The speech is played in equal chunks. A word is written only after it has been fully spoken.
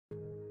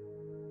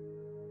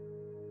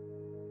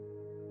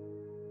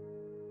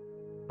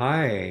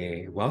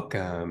Hi,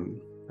 welcome.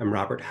 I'm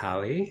Robert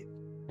Halley,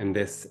 and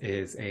this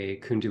is a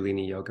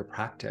Kundalini yoga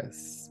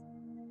practice.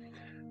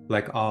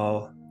 Like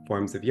all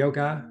forms of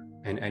yoga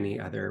and any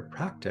other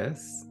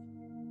practice,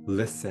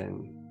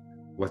 listen.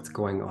 What's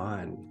going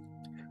on?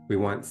 We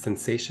want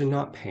sensation,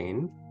 not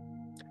pain.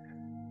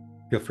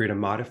 Feel free to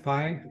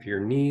modify for your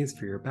knees,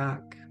 for your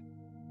back.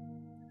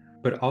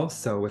 But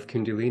also with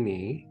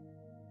Kundalini,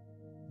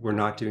 we're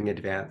not doing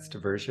advanced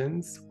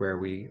versions where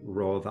we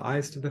roll the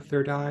eyes to the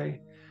third eye.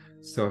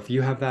 So if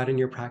you have that in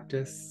your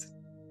practice,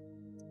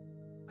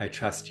 I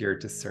trust your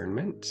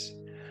discernment.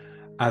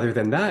 Other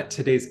than that,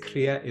 today's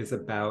kriya is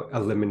about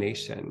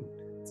elimination.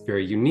 It's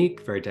very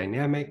unique, very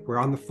dynamic. We're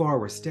on the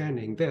floor, we're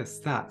standing, this,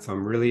 that. So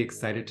I'm really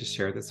excited to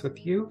share this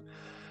with you.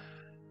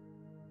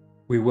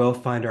 We will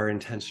find our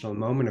intentional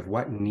moment of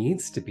what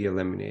needs to be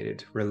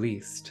eliminated,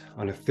 released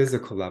on a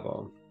physical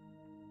level,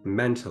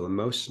 mental,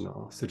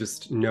 emotional. So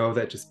just know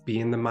that just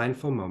be in the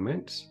mindful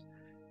moment,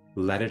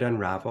 let it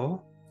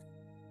unravel,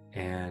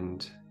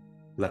 and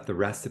let the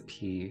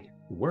recipe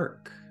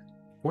work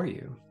for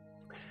you.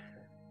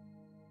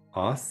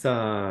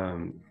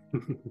 Awesome.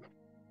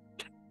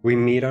 We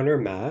meet on our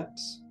mat.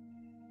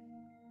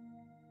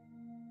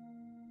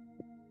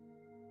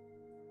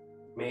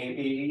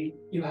 Maybe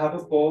you have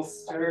a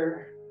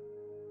bolster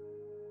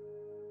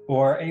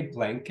or a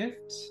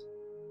blanket.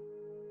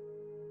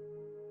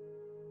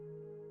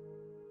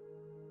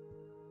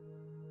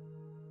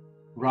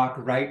 Rock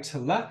right to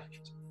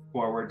left,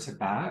 forward to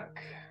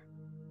back.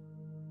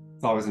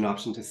 It's always an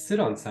option to sit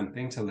on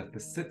something to lift the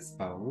sits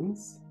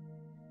bones.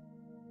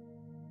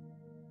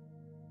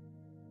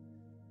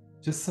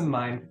 Just some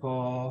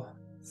mindful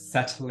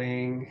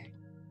settling.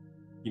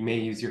 You may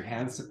use your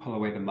hands to pull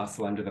away the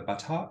muscle under the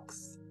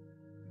buttocks.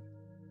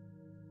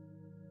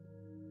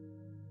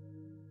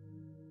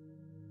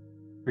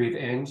 Breathe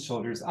in,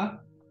 shoulders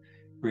up.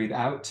 Breathe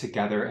out,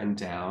 together and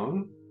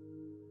down.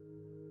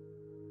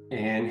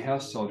 Inhale,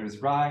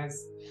 shoulders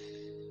rise.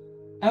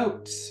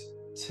 Out,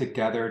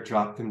 together,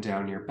 drop them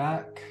down your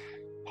back.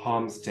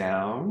 Palms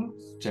down,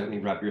 gently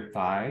rub your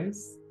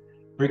thighs.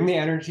 Bring the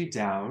energy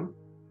down.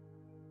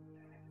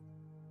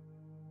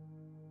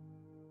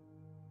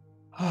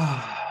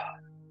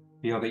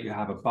 Feel that you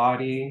have a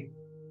body.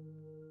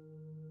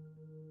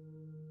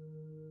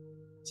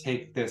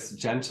 Take this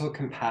gentle,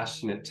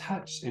 compassionate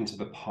touch into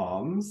the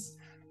palms.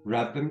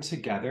 Rub them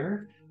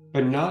together,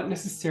 but not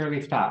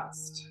necessarily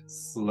fast.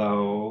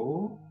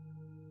 Slow.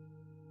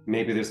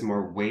 Maybe there's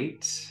more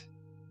weight.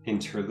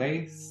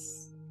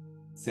 Interlace.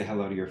 Say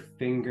hello to your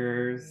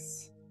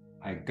fingers.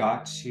 I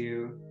got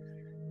you.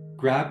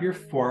 Grab your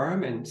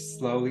forearm and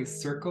slowly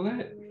circle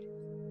it.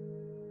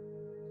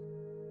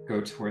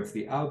 Go towards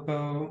the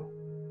elbow.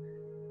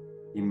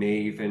 You may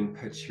even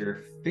put your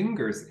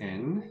fingers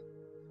in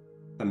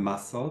the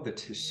muscle, the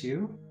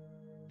tissue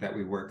that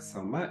we work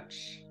so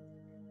much.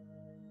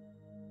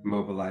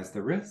 Mobilize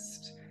the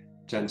wrist,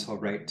 gentle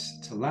right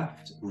to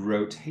left,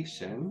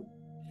 rotation.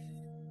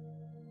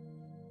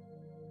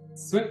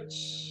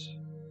 Switch.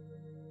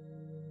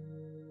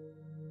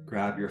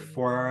 Grab your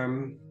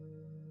forearm.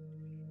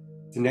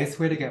 It's a nice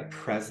way to get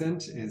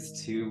present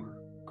is to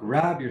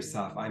grab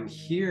yourself. I'm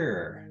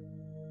here.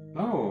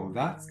 Oh,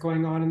 that's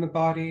going on in the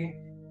body.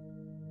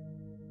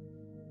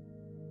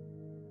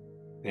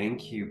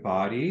 Thank you,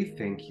 body.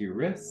 Thank you,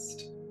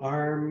 wrist,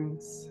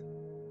 arms.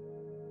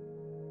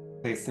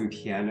 Play some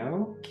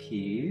piano,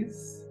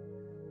 keys.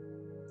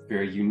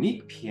 Very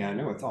unique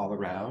piano, it's all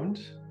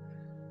around.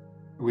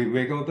 We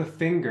wiggle the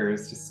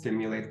fingers to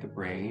stimulate the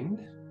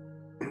brain.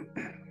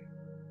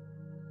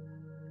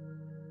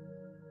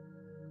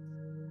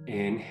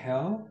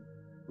 Inhale,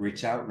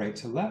 reach out right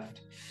to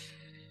left.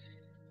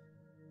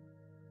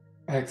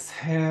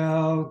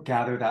 Exhale,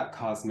 gather that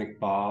cosmic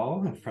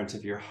ball in front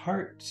of your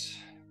heart.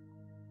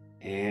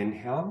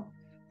 Inhale,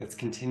 let's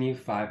continue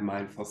 5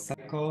 mindful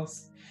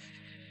cycles.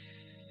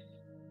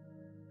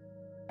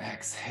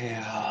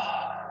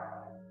 Exhale.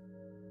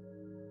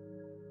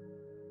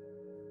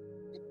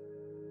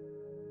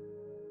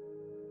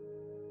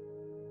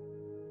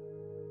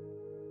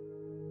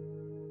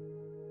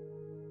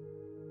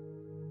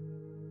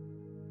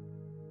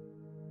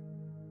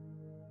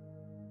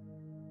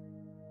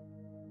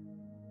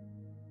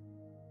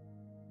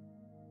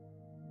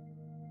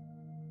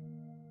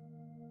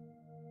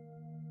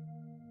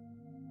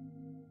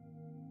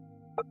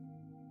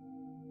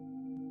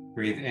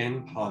 Breathe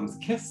in, palms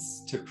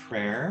kiss to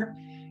prayer.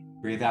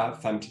 Breathe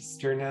out, thumb to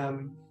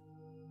sternum.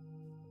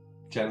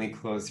 Gently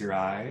close your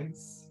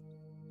eyes.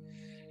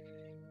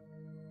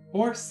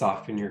 Or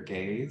soften your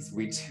gaze.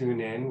 We tune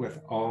in with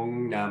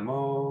Om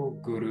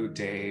Namo Guru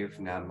Dev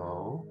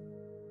Namo.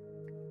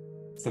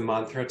 It's a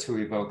mantra to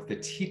evoke the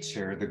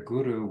teacher, the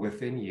guru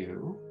within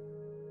you,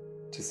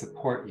 to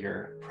support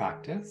your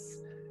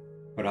practice,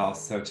 but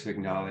also to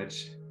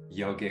acknowledge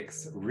yogic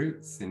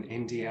roots in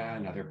India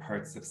and other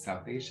parts of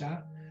South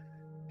Asia,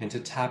 and to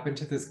tap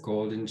into this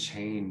golden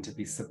chain to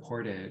be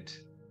supported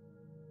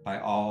by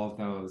all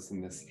those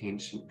in this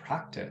ancient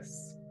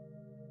practice.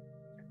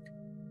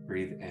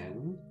 Breathe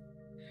in.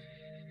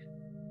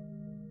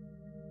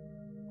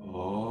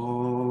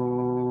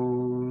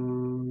 Om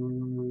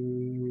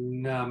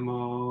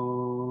Namo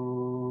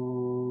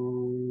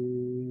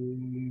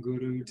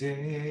Gurudev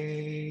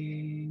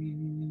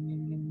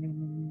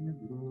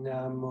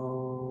Namo.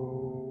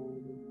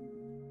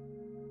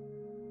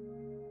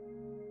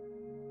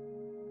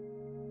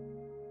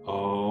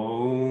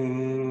 Om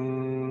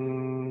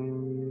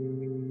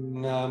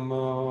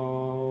Namo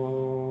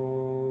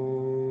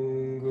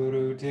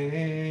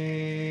Gurudev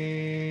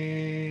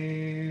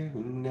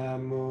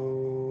Namo.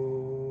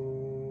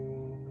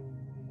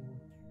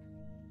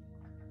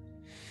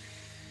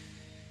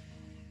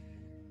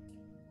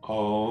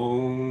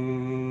 Om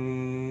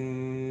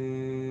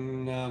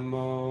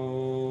Namo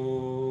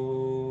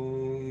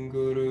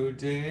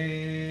Gurudev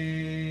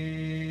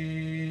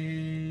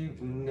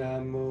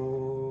Namo.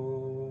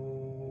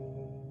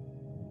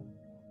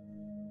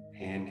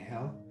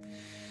 Inhale.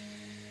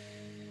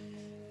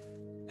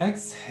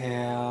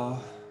 Exhale.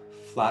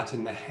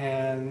 Flatten the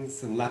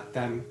hands and let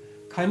them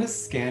kind of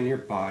scan your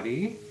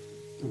body.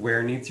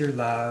 Where needs your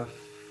love?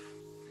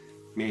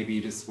 Maybe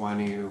you just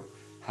want to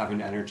have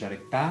an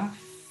energetic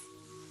bath.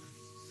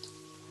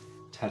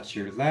 Touch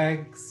your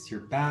legs,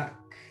 your back,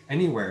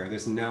 anywhere.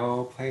 There's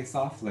no place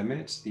off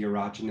limit. The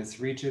erogenous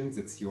regions,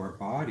 it's your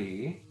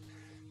body.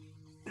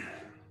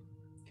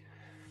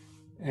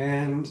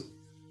 And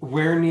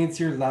where needs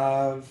your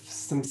love?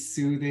 Some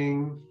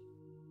soothing.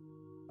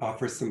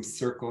 Offer some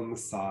circle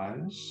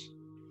massage.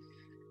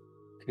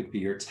 Could be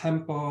your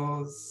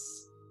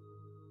temples,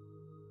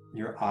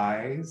 your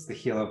eyes, the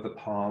heel of the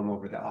palm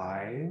over the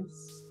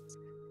eyes.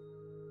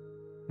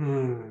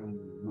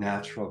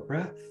 Natural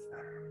breath.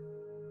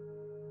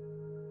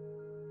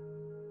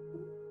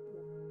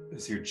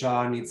 Does your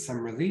jaw need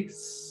some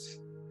release?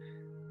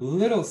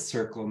 Little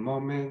circle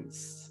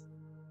moments,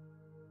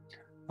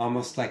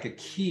 almost like a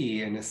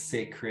key in a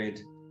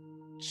sacred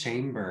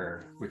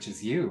chamber, which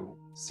is you.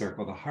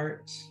 Circle the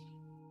heart.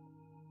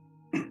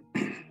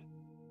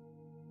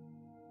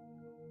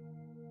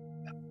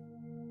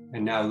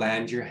 And now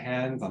land your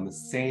hands on the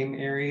same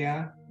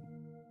area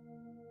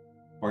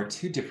or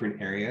two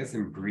different areas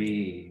and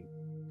breathe.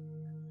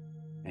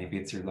 Maybe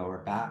it's your lower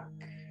back.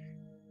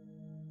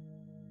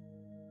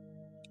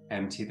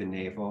 Empty the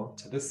navel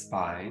to the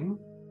spine.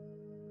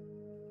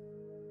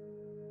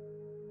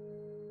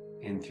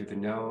 In through the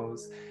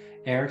nose,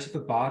 air to the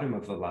bottom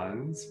of the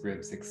lungs,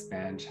 ribs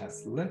expand,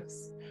 chest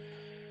lifts.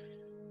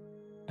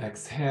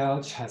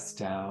 Exhale, chest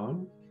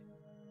down,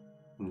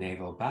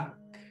 navel back.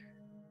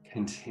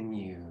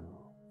 Continue.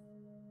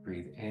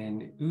 Breathe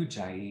in,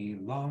 Ujjayi,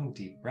 long,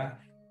 deep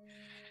breath.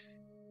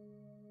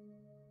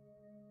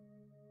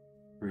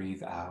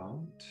 Breathe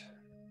out.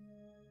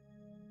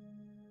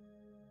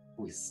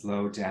 We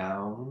slow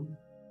down,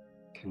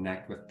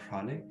 connect with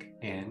pranic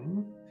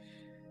in,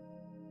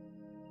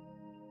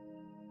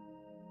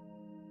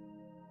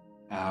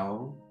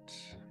 out.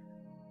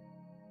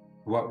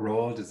 What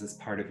role does this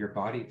part of your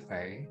body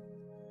play?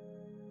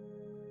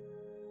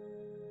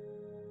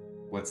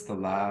 What's the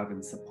love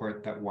and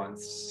support that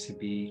wants to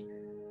be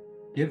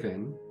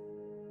given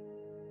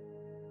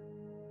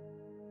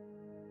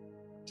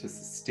to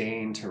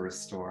sustain, to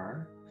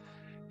restore?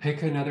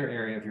 Pick another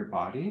area of your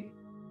body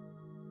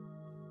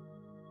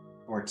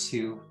or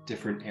two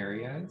different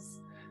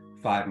areas.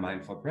 5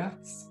 mindful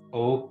breaths.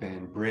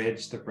 Open,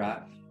 bridge the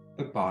breath,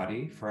 the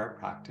body for our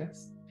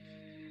practice.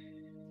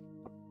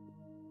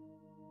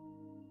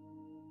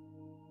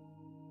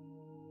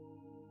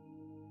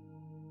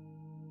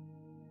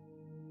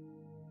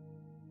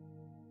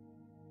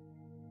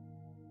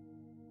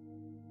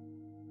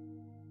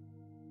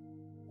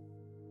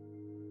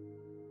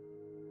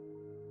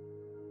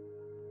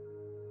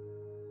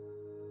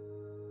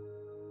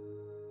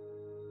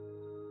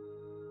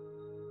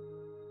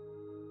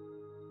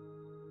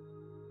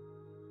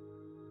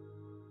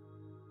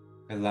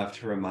 I love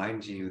to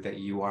remind you that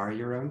you are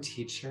your own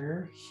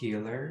teacher,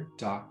 healer,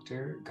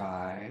 doctor,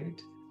 guide,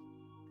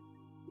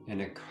 in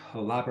a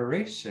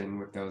collaboration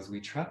with those we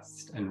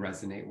trust and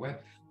resonate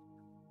with.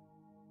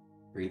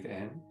 Breathe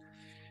in.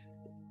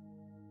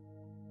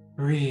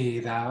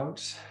 Breathe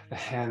out. The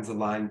hands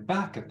aligned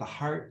back at the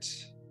heart.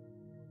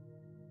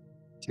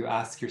 To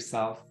ask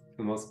yourself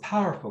the most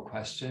powerful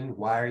question,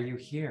 why are you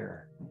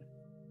here?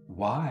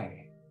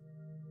 Why?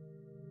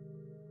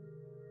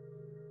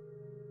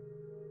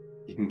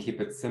 You can keep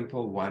it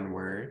simple, one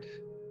word,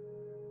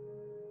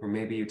 or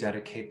maybe you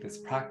dedicate this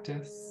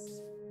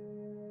practice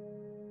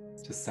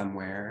to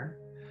somewhere.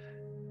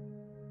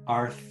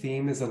 Our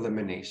theme is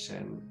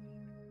elimination.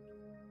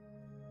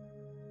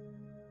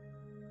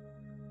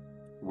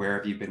 Where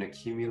have you been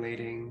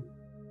accumulating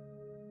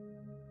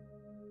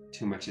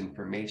too much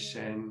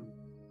information,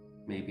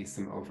 maybe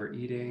some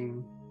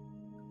overeating,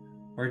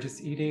 or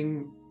just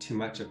eating too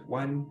much of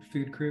one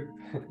food group?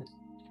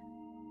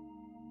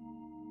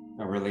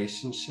 A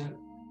relationship.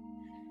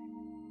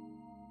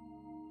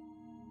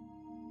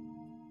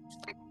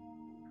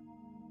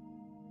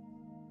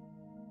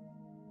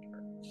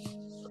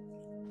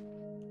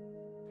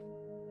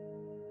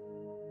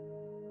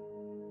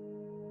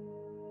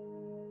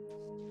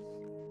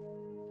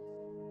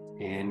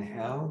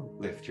 Inhale,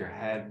 lift your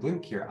head,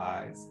 blink your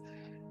eyes.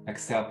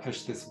 Exhale,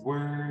 push this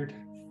word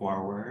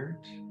forward.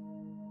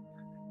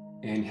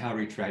 Inhale,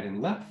 reach right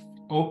and left,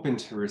 open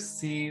to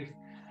receive.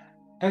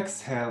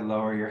 Exhale,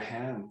 lower your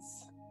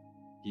hands.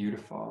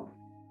 Beautiful.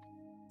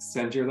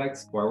 Send your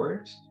legs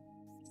forward.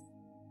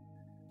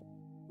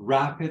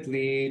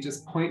 Rapidly,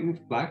 just point and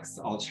flex,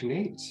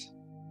 alternate.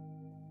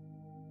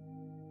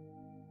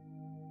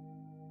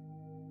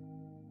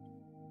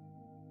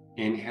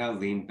 Inhale,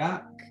 lean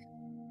back.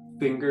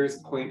 Fingers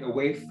point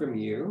away from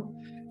you.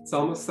 It's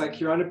almost like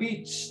you're on a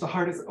beach. The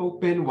heart is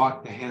open,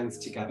 walk the hands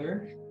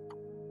together.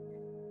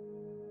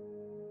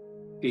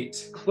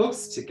 Feet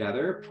close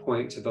together,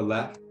 point to the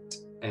left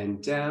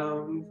and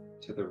down,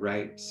 to the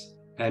right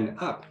and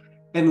up.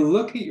 And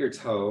look at your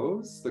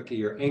toes, look at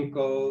your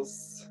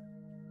ankles.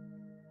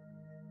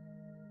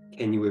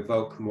 Can you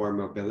evoke more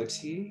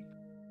mobility?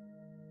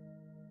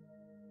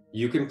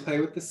 You can play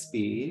with the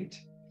speed.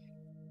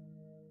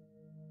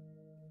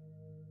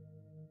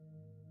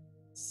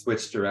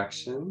 Switch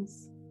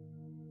directions.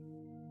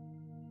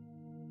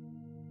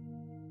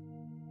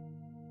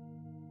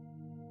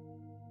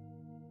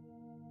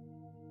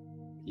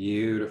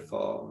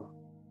 Beautiful.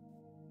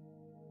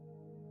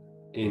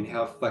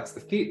 Inhale, flex the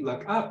feet,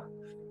 look up.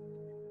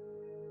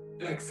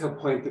 Exhale,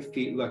 point the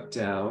feet, look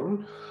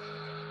down.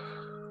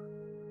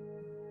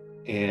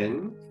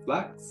 In,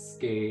 flex,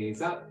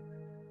 gaze up.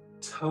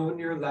 Tone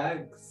your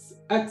legs.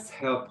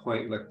 Exhale,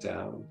 point, look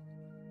down.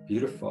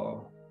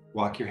 Beautiful.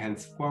 Walk your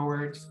hands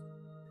forward.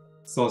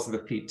 Soles of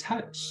the feet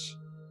touch.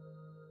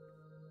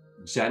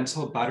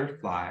 Gentle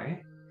butterfly.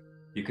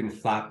 You can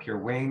flap your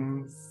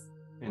wings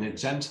in a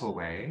gentle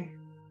way.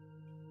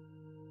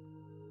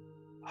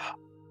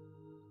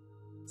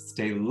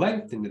 Stay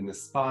lengthened in the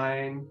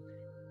spine.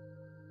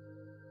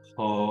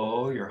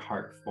 Pull your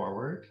heart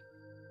forward.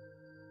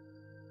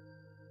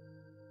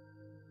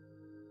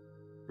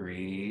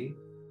 Breathe.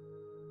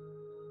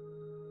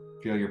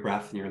 Feel your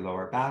breath in your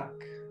lower back.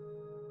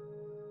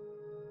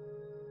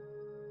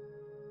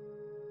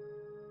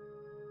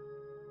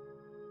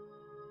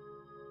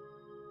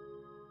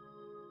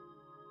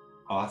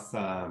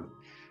 Awesome.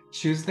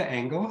 Choose the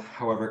angle,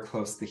 however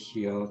close the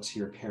heel to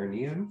your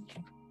perineum.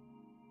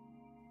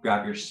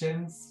 Grab your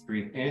shins,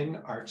 breathe in,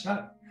 arch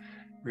up.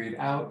 Breathe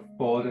out,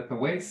 fold at the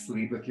waist,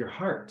 lead with your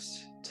heart.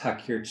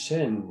 Tuck your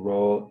chin,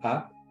 roll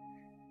up,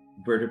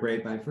 vertebrae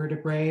by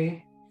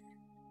vertebrae.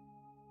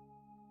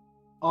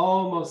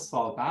 Almost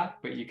fall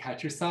back, but you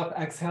catch yourself.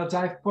 Exhale,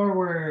 dive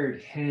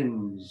forward,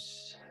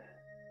 hinge.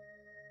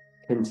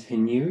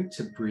 Continue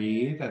to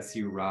breathe as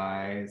you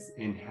rise.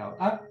 Inhale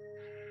up.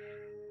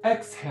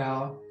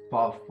 Exhale,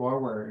 fall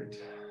forward.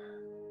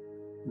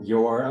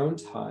 Your own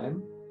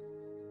time.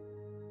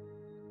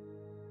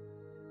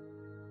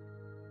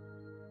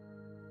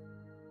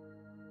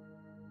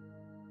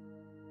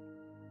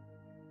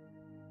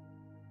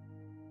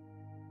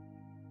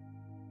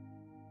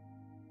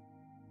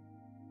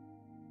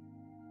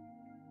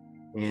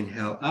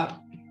 Inhale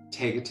up,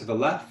 take it to the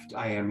left.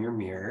 I am your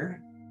mirror.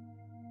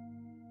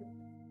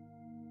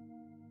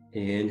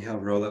 Inhale,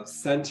 roll up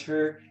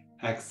center.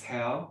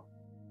 Exhale,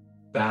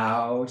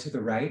 bow to the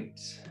right.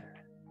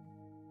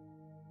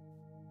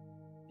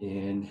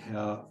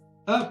 Inhale,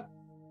 up.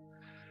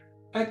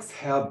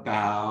 Exhale,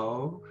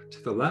 bow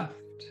to the left.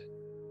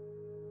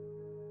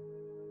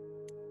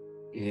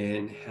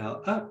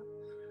 Inhale, up.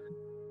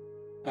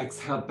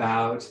 Exhale,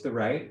 bow to the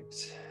right.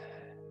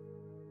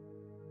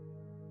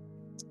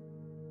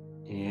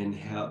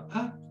 Inhale,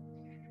 up.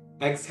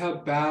 Exhale,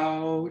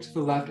 bow to the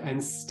left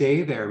and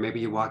stay there. Maybe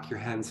you walk your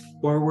hands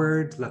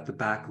forward, let the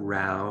back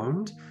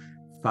round.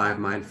 5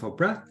 mindful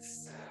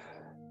breaths.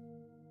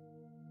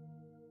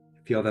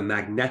 Feel the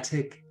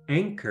magnetic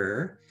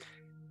anchor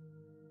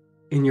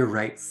in your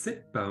right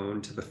sit bone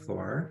to the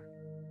floor.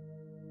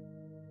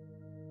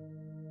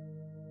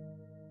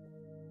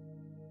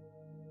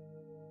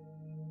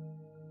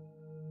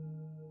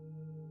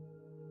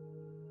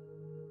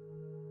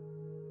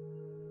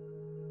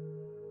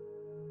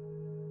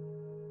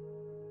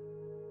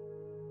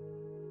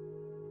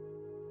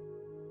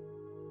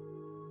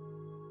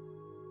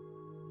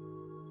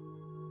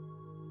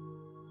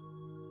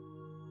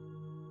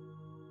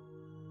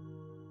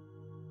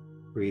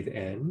 Breathe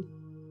in,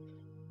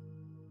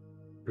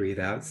 breathe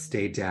out,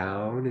 stay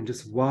down, and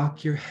just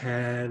walk your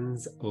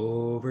hands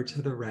over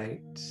to the right.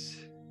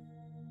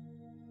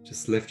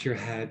 Just lift your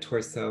head,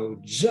 torso,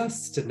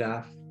 just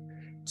enough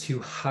to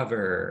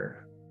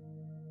hover.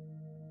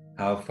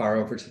 How far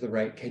over to the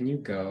right can you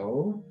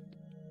go?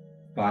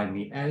 Find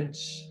the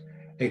edge,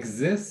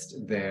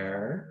 exist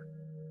there.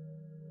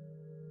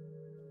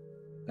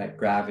 Let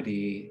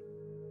gravity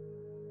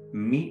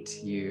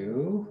meet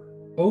you,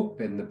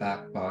 open the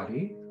back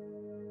body.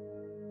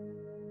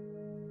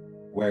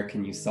 Where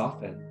can you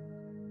soften?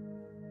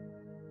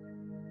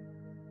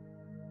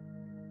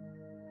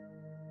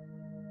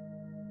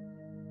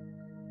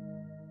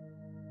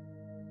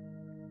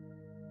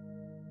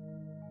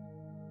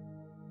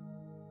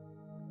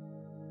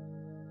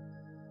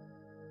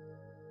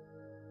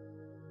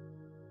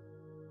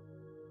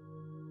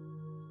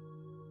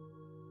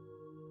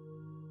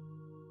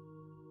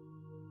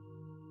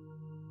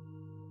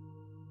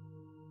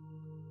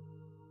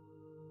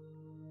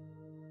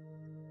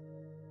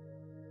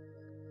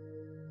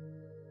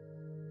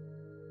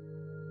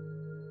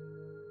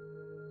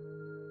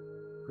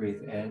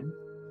 Breathe in.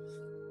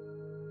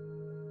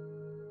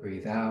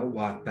 Breathe out.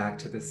 Walk back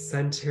to the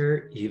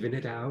center. Even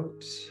it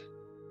out.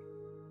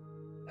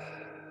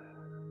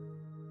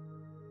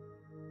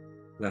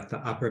 Let the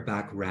upper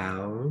back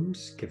round.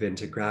 Give in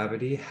to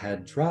gravity.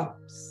 Head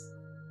drops.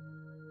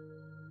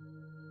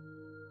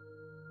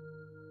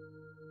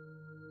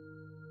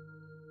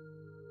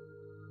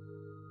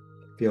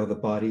 Feel the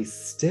body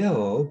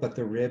still, but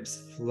the ribs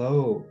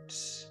float.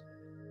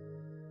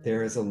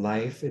 There is a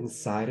life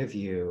inside of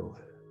you,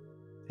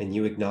 and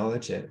you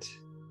acknowledge it.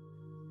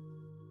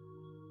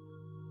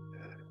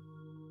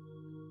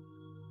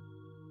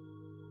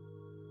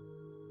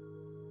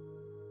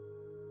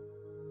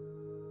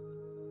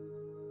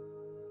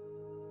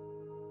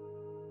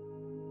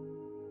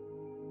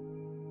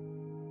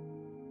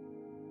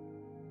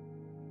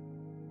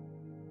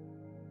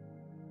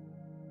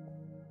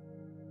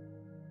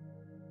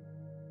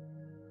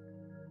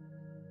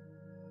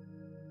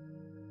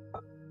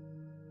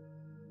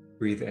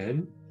 Breathe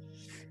in.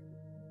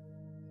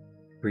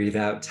 Breathe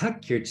out,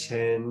 tuck your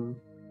chin.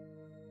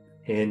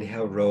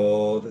 Inhale,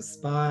 roll the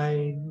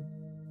spine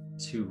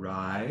to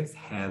rise.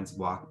 Hands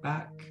walk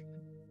back.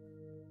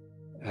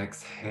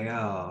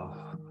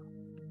 Exhale.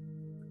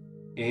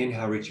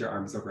 Inhale, reach your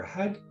arms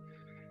overhead.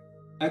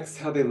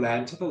 Exhale, they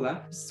land to the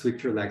left.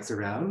 Sweep your legs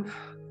around.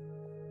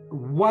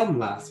 One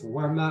last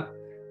warm up.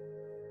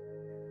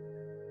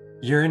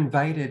 You're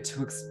invited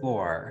to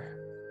explore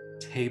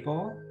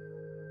table,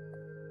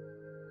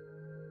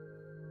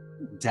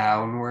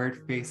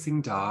 downward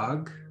facing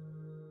dog,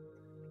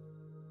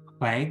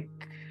 plank,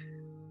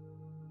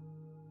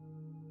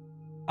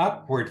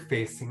 upward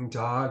facing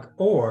dog,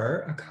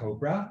 or a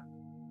cobra.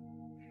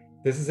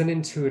 This is an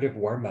intuitive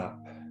warm-up.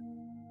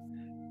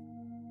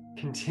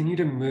 Continue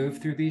to move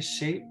through these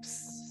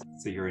shapes.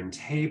 So you're in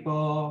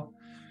table,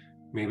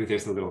 maybe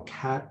there's a little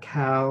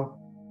cat-cow.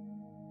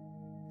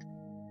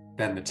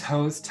 Then the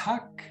toes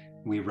tuck,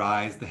 we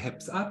rise the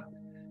hips up.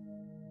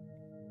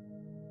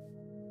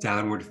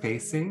 Downward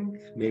facing,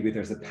 maybe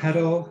there's a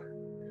pedal.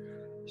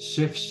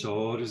 Shift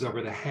shoulders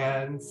over the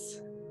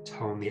hands,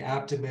 tone the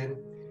abdomen.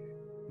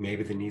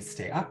 Maybe the knees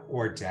stay up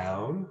or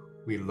down.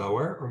 We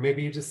lower, or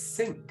maybe you just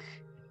sink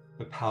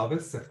the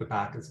pelvis if the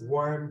back is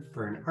warm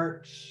for an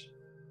arch.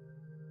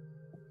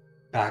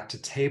 Back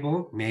to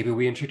table, maybe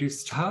we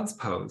introduce child's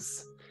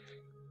pose.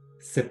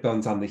 Sit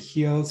bones on the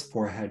heels,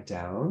 forehead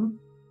down.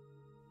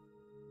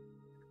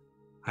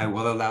 I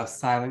will allow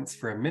silence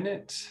for a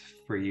minute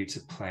for you to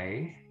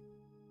play.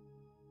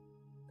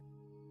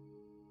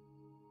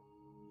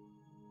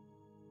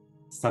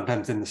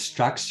 Sometimes in the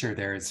structure,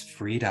 there is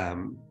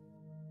freedom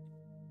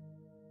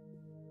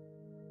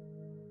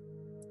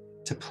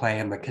to play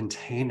in the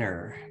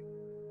container.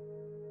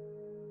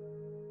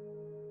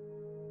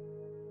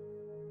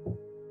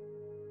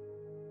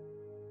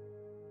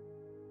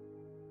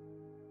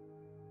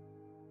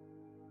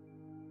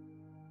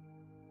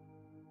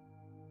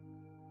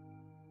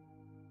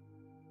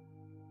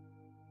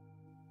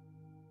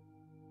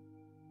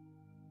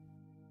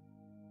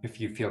 If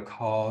you feel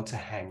called to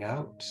hang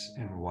out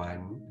in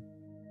one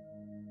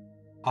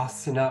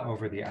asana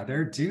over the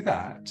other, do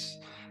that.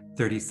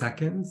 30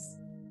 seconds.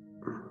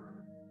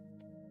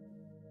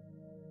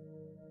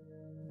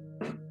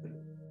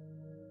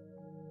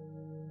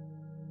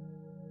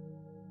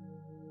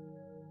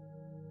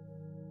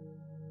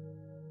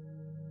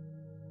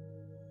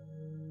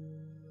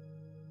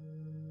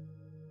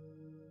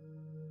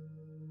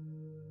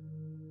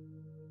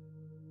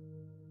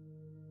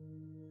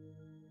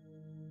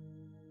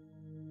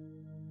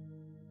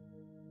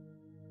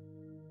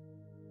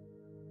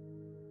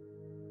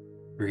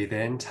 Breathe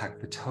in, tuck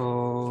the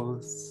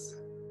toes.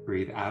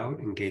 Breathe out,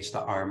 engage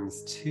the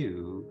arms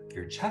to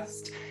your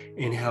chest.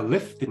 Inhale,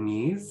 lift the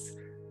knees.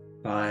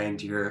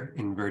 Find your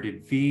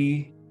inverted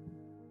V.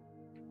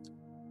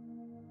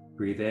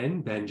 Breathe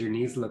in, bend your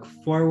knees, look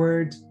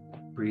forward.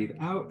 Breathe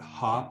out,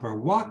 hop or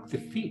walk the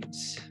feet.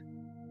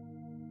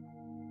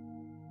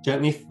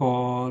 Gently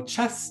fold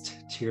chest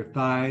to your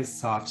thighs,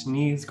 soft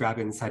knees, grab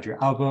inside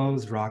your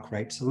elbows, rock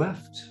right to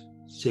left.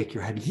 Shake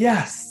your head,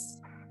 yes,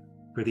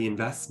 for the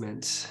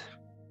investment.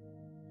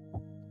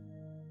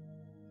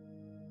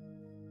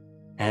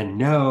 And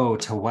no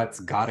to what's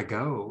gotta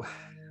go.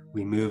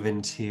 We move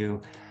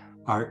into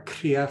our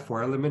kriya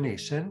for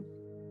elimination.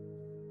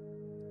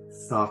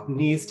 Soft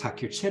knees,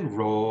 tuck your chin,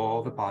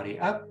 roll the body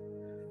up.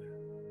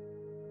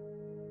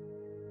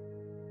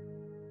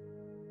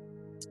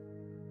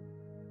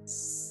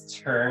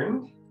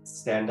 Turn,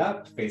 stand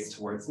up, face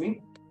towards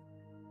me.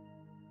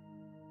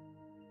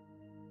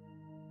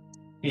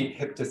 Feet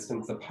hip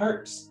distance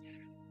apart.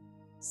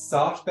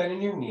 Soft bend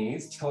in your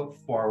knees, tilt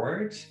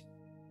forward.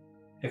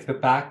 If the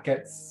back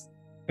gets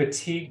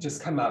fatigued,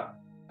 just come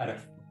up at a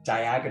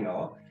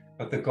diagonal.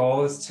 But the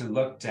goal is to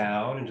look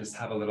down and just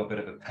have a little bit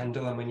of a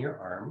pendulum in your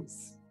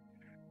arms.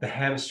 The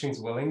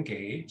hamstrings will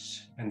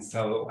engage. And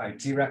so I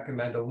do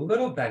recommend a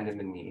little bend in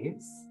the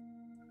knees.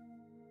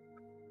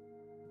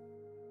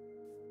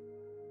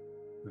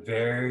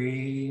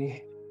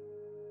 Very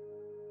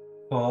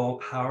full,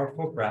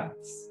 powerful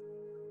breaths.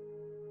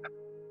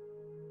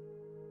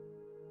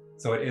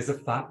 So it is a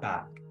flat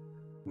back.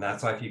 And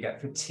that's why if you get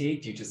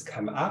fatigued, you just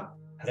come up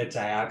at a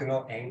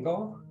diagonal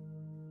angle.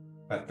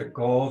 But the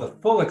goal, the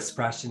full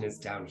expression is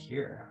down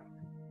here.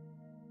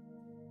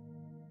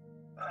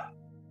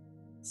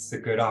 It's a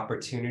good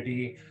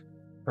opportunity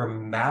for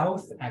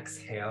mouth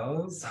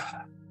exhales.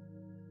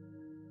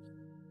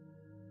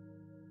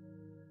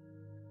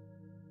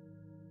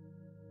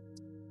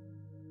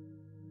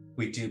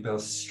 We do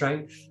build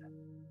strength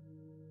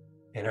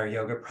in our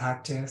yoga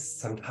practice.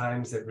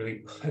 Sometimes it really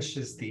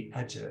pushes the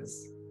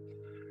edges.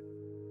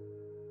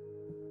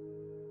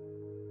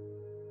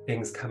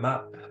 Things come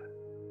up.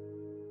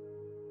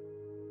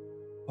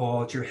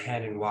 Hold your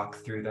hand and walk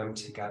through them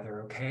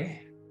together,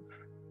 okay?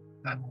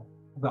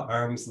 The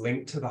arms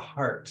linked to the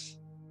heart.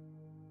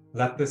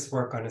 Let this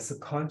work on a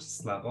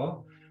subconscious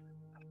level.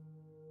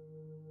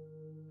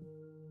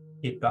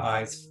 Keep the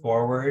eyes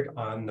forward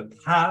on the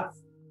path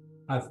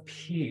of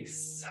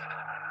peace.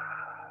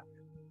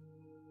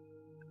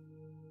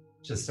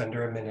 Just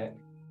under a minute.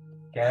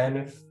 Again,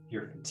 if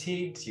you're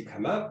fatigued, you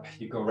come up,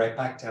 you go right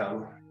back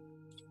down.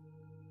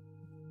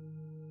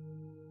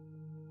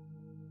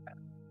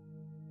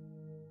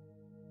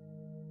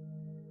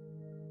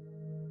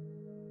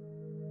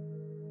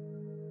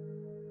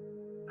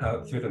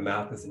 Out through the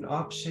mouth is an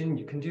option.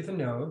 You can do the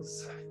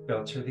nose,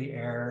 filter the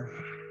air.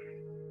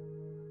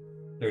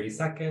 30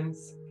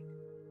 seconds.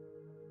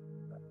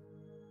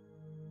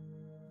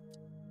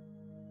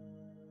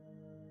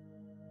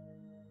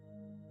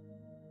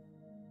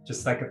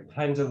 Just like a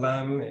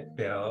pendulum, it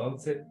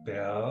builds,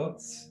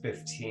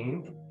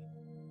 15.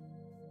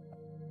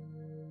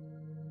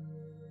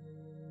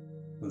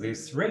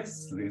 Loose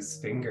wrists, loose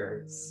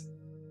fingers.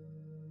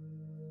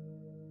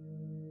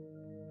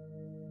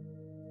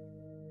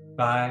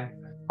 5,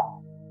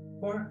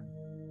 4,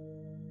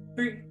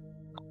 3,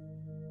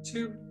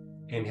 2.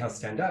 Inhale,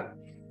 stand up.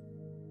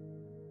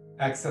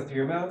 Exhale through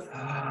your mouth.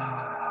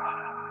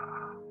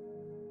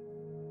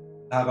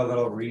 Have a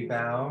little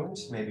rebound.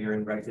 Maybe you're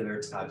in regular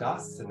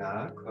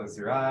Tadasana. Close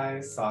your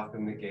eyes,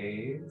 soften the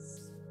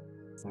gaze.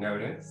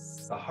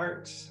 Notice the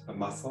heart, the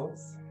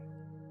muscles.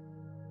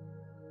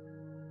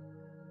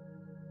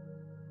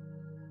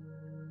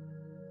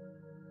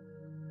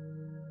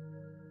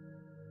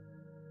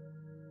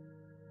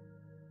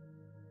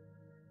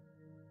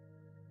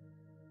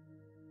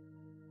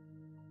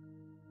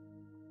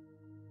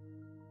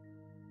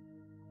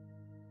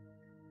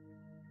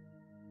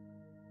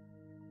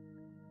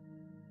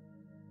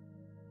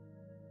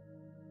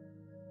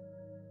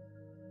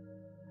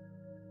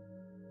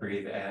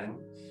 Breathe in,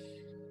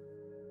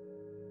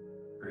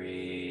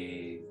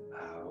 breathe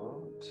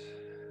out.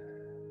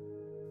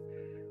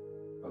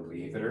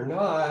 Believe it or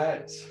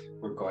not,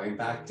 we're going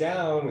back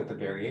down with the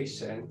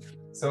variation.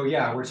 So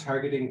yeah, we're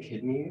targeting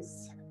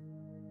kidneys,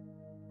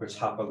 which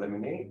help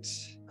eliminate,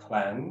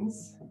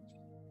 cleanse.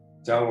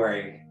 Don't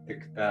worry,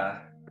 the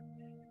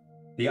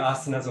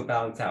asanas will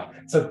balance out.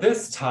 So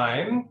this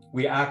time,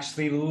 we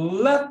actually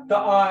let the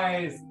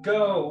eyes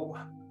go.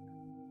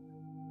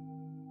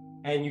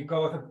 And you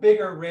go with a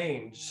bigger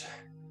range.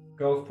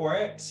 Go for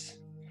it.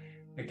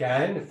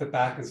 Again, if the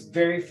back is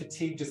very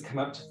fatigued, just come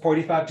up to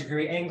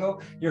 45-degree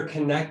angle. You're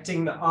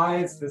connecting the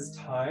eyes this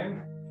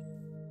time.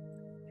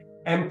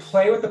 And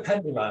play with the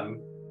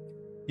pendulum.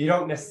 You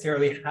don't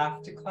necessarily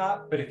have to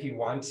clap, but if you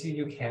want to,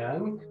 you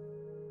can.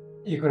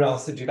 You can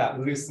also do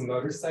that loose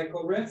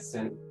motorcycle wrist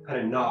and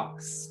kind of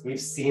knocks. We've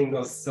seen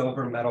those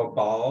silver metal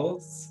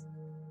balls.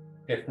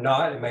 If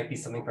not, it might be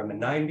something from the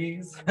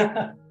 90s.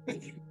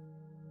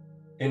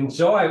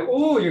 Enjoy.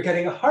 Oh, you're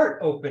getting a heart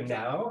open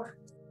now.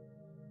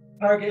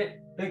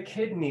 Target the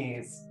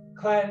kidneys.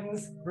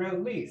 Cleanse,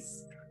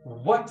 release.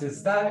 What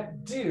does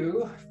that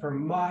do for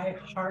my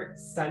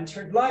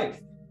heart-centered life?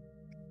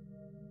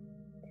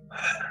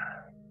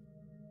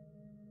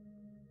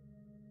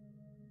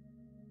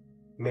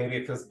 Maybe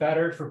it feels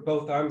better for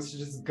both arms to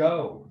just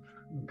go,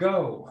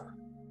 go,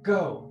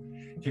 go.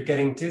 If you're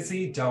getting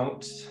dizzy,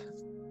 don't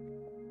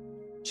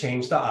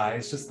change the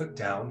eyes, just look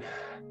down.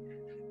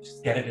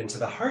 Just get it into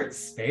the heart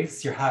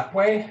space. You're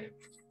halfway.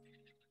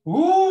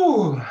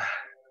 Ooh!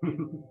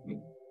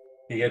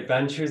 The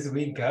adventures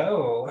we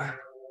go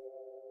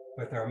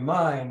with our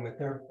mind, with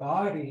our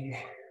body,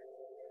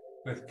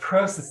 with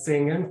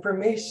processing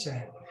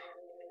information,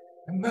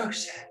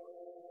 emotion.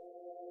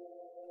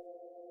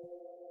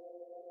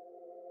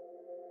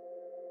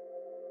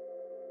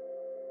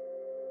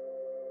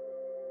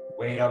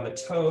 Weight on the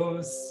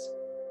toes.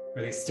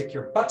 Really stick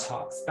your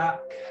buttocks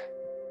back.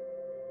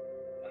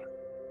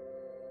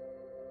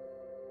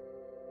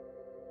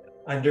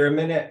 Under a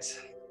minute.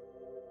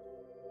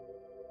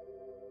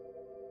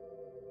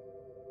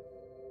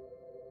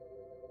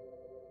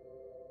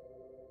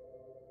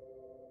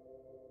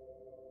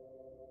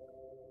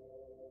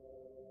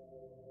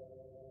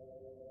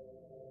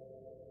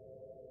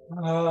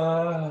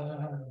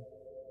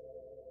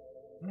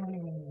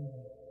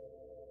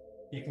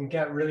 You can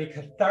get really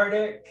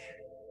cathartic.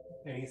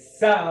 Any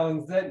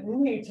sounds that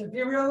need to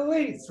be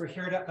released, we're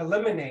here to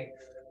eliminate.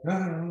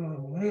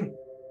 30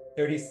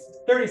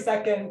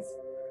 seconds.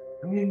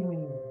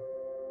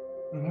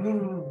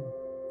 Mm.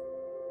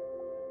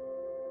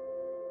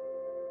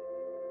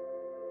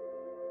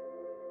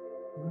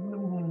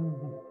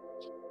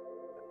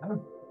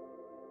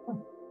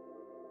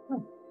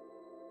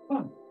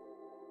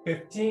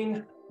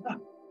 15.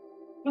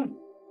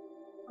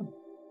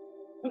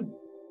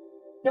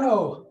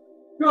 Go,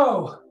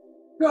 go,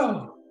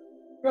 go,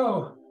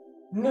 go.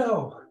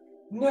 No,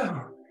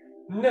 no,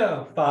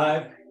 no.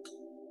 5,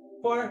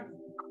 4,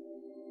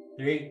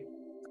 3,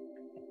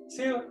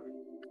 2,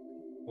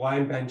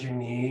 1. Bend your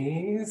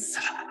knees.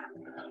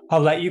 I'll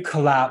let you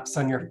collapse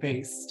on your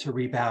face to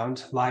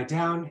rebound. Lie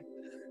down,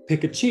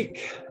 pick a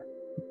cheek.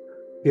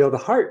 Feel the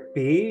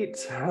heartbeat.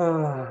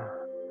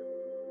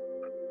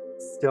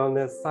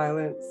 Stillness,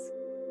 silence.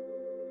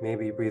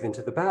 Maybe breathe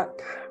into the back.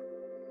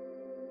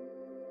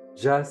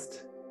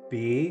 Just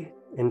be,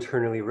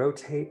 internally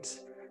rotate.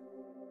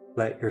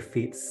 Let your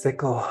feet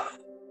sickle.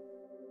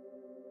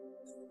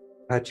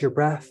 Catch your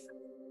breath.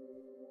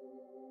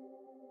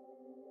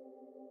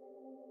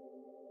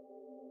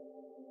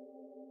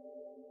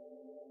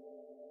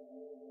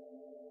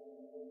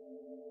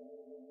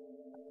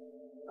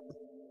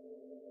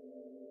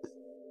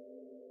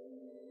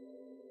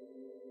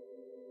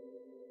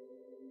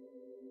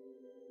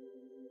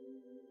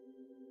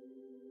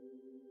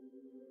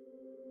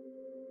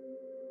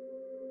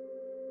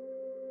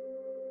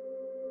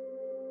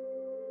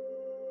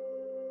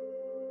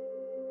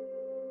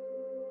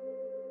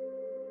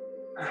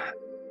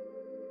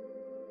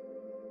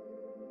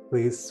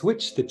 Please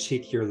switch the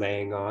cheek you're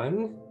laying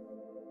on.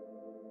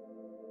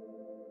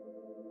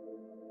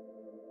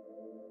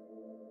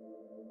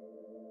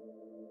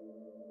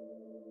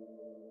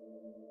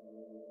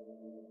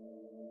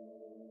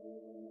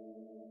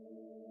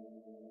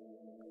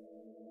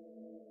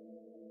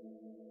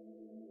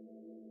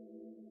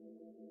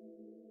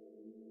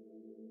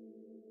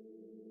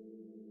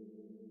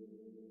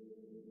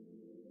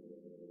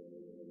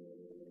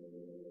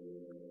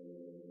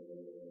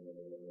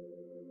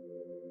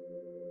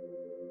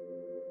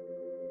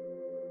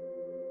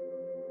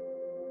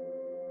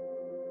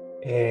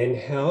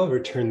 Inhale,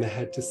 return the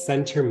head to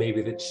center.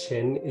 Maybe the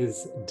chin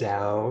is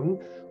down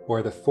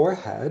or the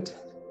forehead.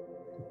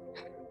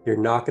 You're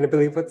not going to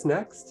believe what's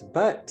next,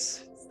 but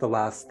it's the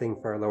last thing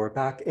for our lower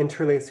back.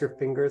 Interlace your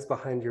fingers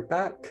behind your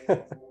back.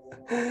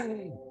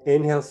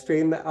 Inhale,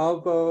 straighten the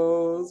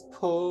elbows,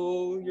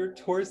 pull your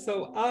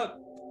torso up.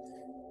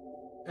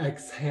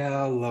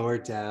 Exhale, lower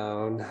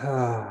down.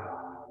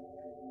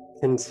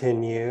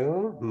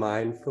 Continue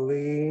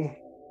mindfully.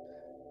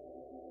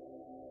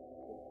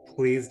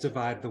 Please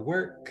divide the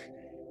work.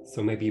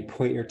 So maybe you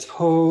point your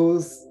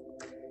toes,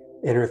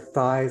 inner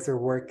thighs are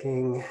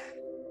working.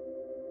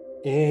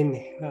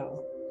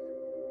 Inhale,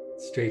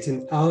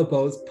 straighten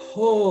elbows,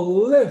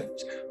 pull,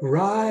 lift,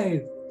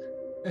 rise.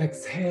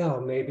 Exhale,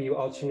 maybe you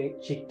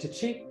alternate cheek to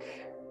cheek.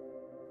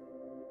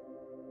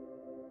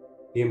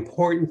 The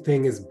important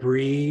thing is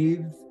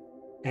breathe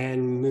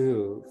and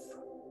move.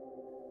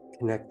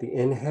 Connect the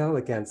inhale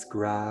against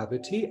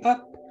gravity,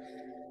 up.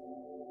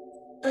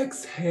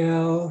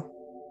 Exhale,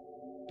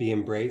 be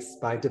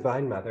embraced by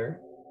Divine Mother.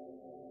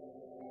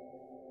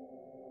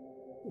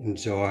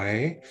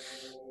 Enjoy.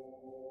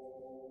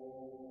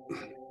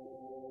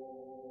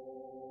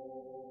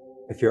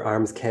 If your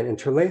arms can't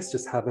interlace,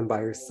 just have them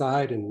by your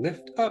side and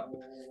lift up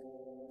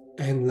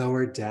and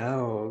lower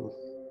down.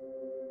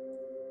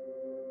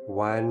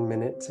 1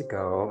 minute to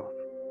go.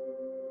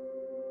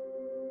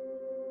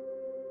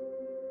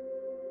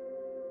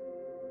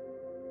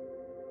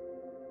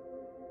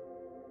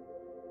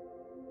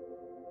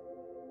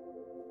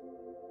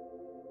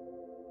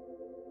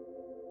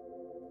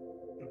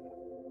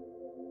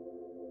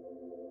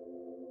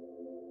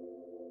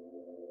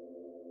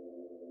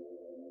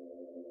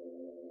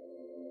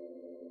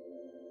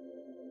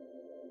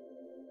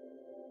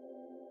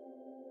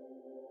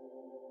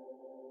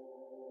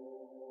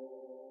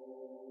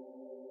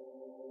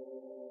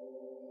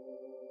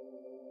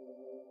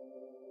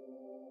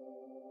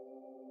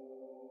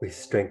 We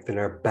strengthen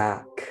our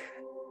back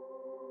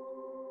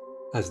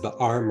as the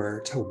armor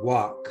to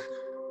walk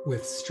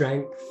with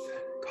strength,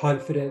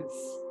 confidence.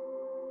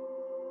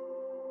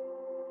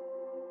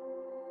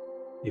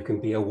 You can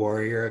be a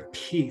warrior of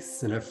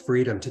peace and of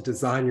freedom to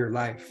design your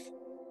life.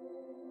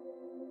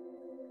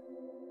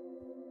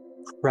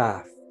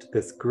 Craft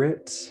this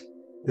grit,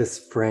 this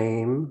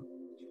frame,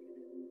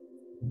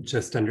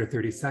 just under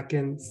 30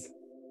 seconds.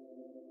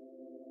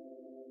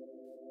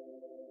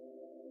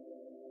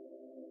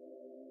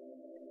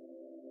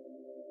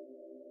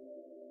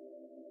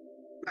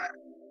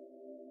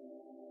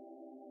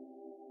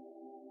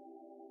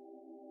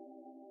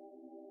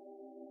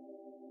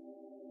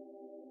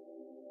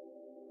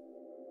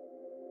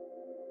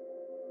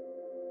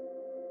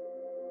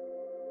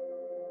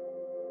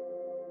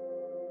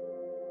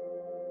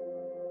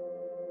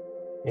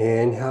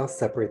 Inhale,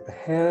 separate the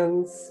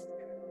hands,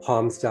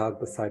 palms down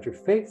beside your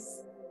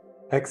face.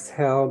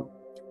 Exhale,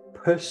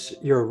 push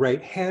your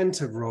right hand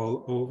to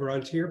roll over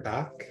onto your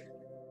back.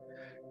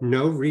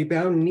 No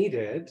rebound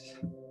needed.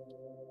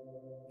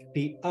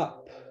 Feet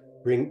up.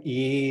 Bring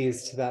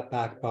ease to that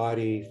back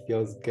body,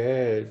 feels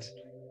good.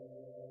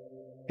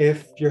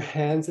 If your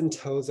hands and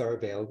toes are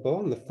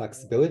available and the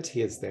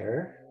flexibility is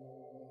there,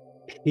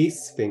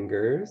 peace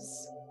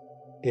fingers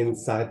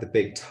inside the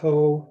big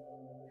toe,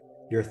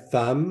 your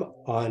thumb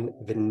on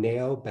the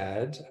nail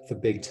bed of the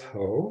big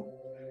toe,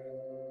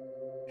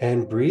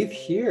 and breathe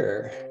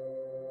here.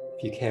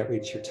 If you can't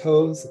reach your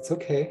toes, it's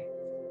okay.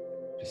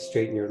 Just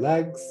straighten your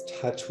legs,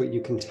 touch what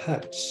you can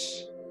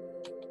touch.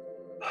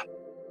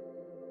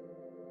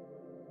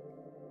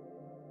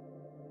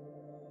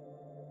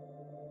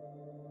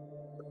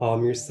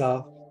 Calm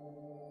yourself,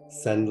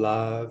 send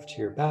love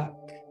to your back.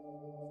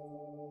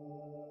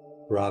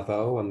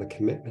 Bravo on the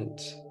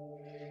commitment.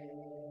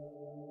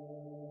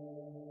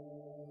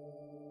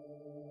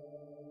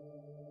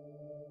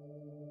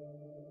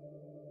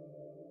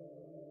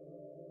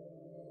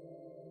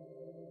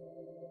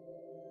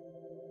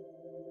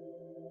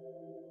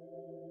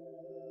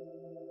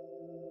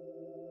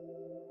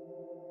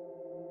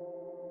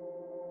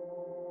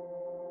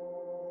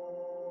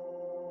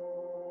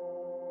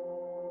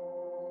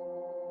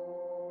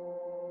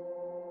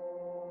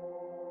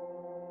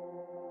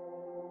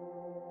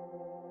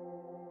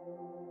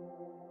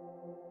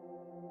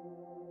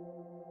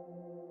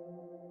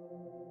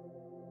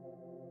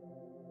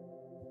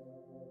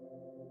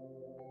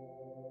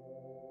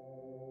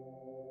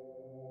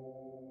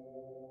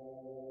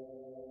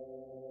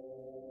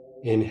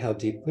 Inhale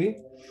deeply.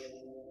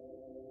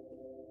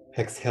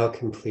 Exhale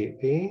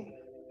completely.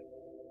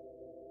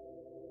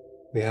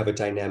 We have a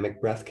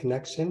dynamic breath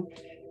connection.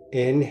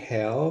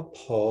 Inhale,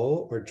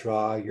 pull or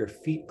draw your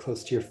feet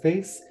close to your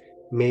face,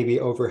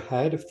 maybe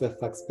overhead if the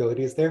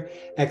flexibility is there.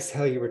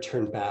 Exhale, you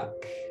return back.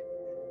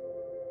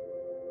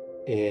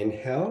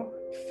 Inhale,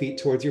 feet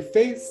towards your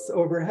face,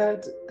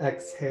 overhead.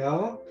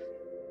 Exhale,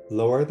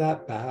 lower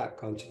that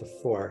back onto the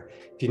floor.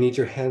 If you need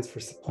your hands for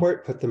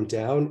support, put them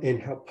down.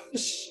 Inhale,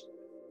 push.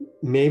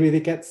 Maybe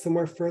they get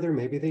somewhere further,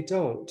 maybe they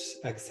don't.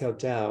 Exhale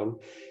down.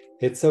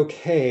 It's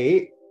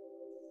okay,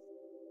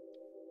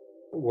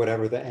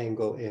 whatever the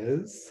angle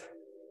is.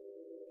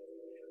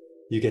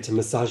 You get to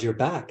massage your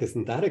back.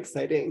 Isn't that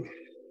exciting?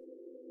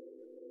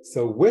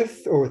 So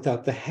with or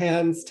without the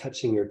hands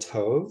touching your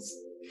toes,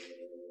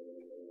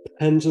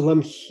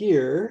 pendulum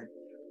here,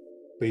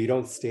 but you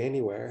don't stay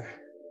anywhere.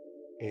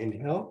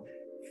 Inhale,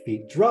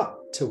 feet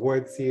drop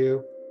towards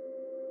you.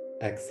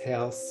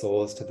 Exhale,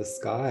 soles to the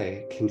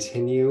sky.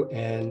 Continue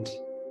and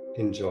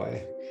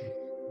enjoy.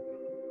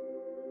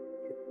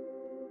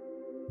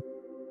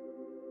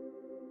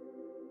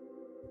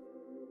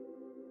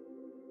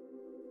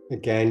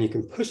 Again, you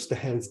can push the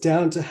hands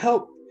down to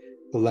help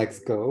the legs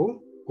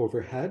go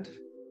overhead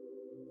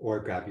or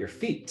grab your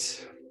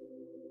feet.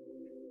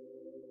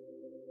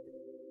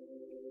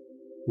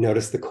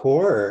 Notice the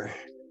core.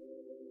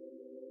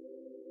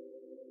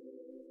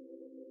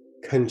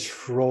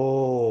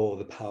 Control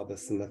the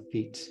pelvis and the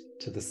feet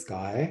to the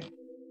sky.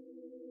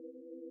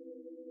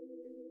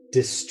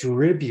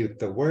 Distribute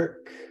the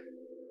work.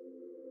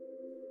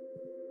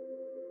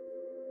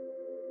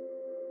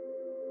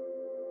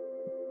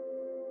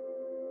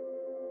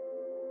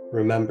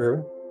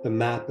 Remember, the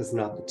map is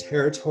not the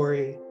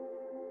territory.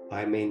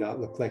 I may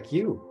not look like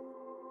you.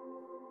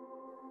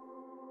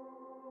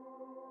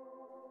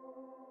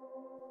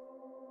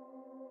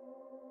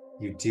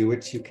 You do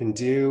what you can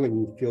do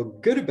and you feel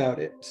good about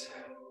it.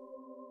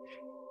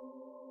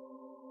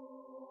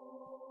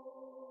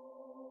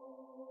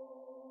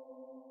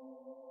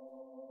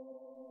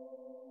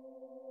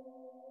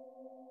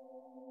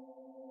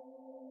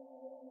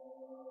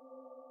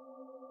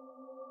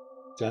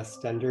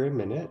 Just under a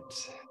minute.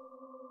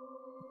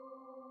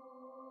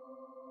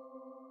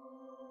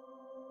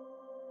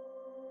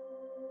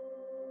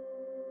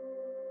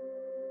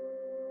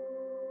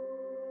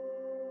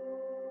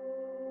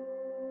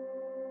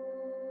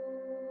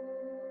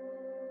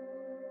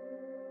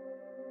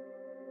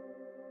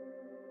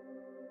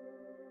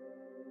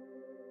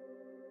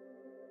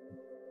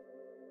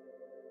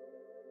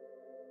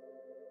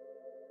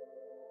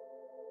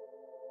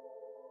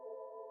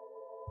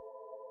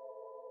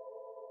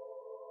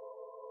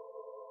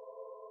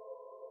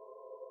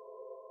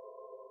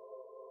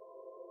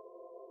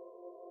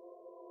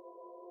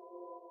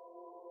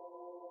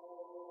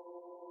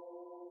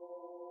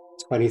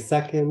 Twenty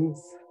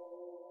seconds.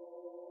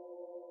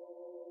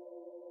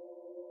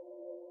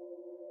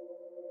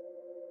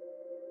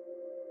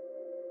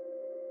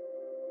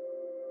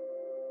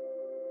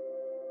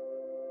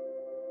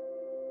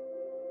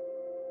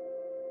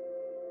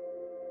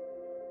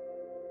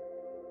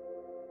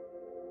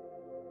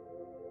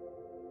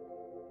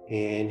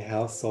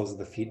 Inhale, soles of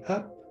the feet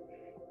up.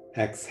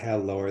 Exhale,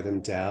 lower them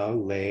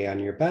down, lay on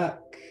your back.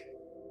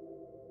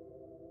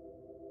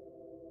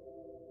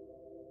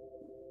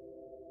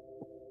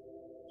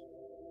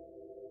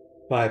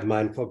 Five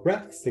mindful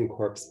breaths in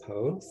corpse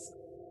pose.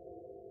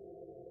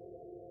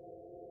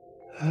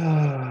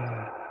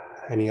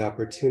 Any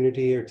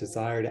opportunity or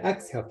desire to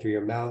exhale through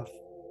your mouth.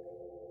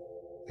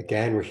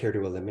 Again, we're here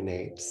to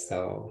eliminate,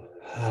 so.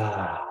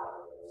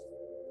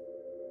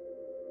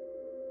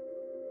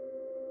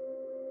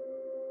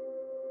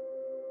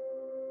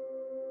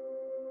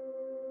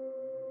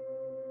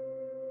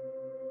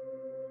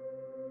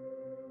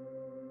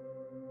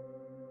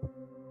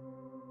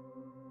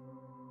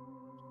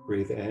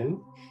 Breathe in.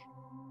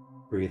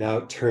 Breathe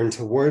out, turn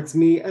towards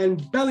me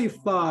and belly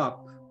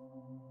flop.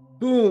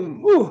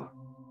 Boom. Ooh.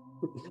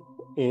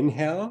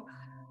 Inhale,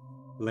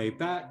 lay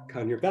back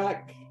on your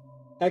back.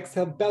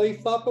 Exhale, belly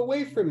flop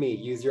away from me.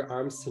 Use your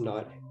arms to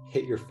not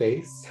hit your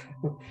face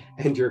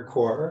and your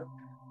core.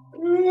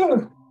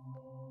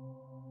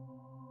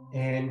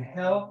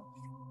 Inhale,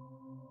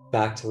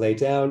 back to lay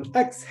down.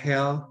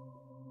 Exhale,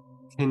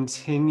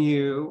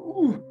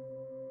 continue.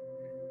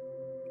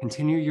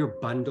 Continue your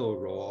bundle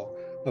roll.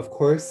 Of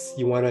course,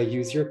 you want to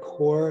use your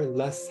core,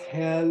 less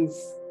hands,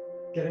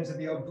 get into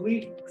the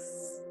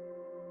obliques.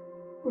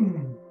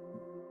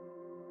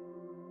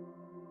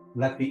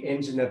 Let the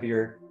engine of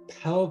your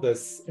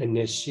pelvis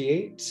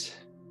initiate.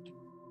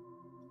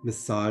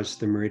 Massage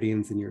the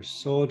meridians in your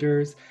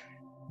shoulders.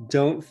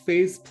 Don't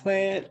face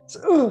plant.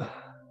 Ugh.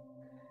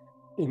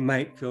 It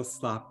might feel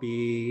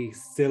sloppy,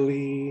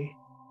 silly.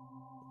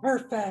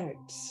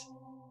 Perfect.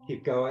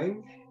 Keep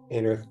going.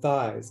 Inner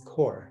thighs,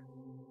 core.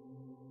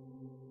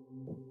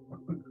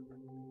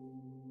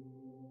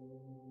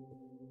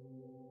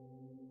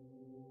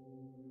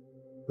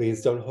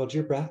 Please don't hold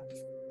your breath.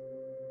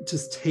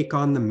 Just take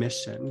on the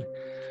mission.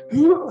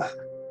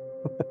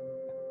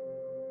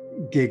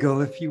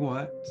 Giggle if you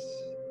want.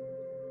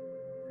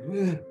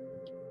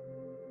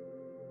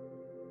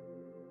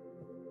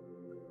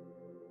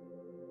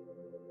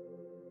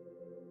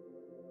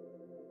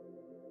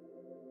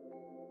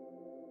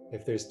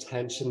 If there's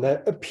tension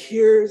that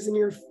appears in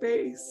your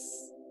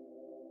face,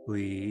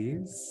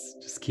 please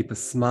just keep a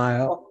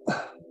smile.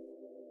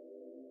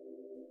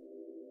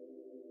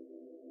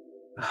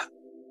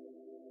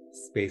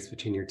 Space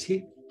between your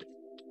teeth.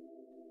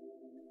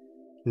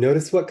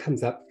 Notice what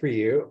comes up for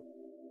you.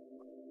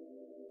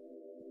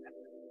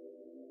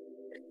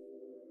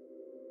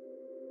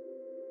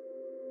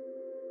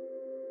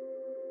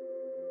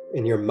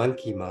 In your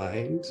monkey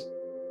mind.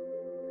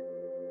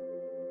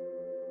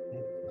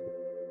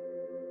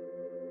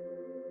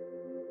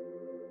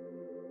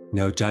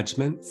 No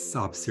judgments,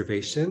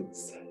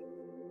 observations.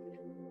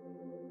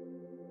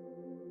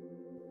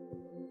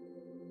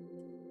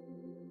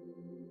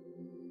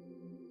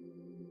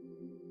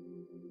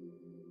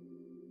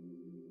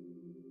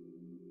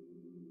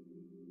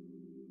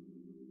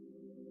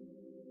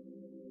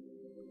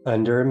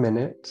 Under a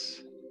minute.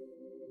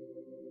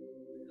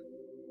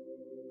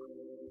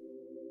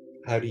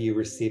 How do you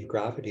receive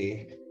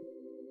gravity?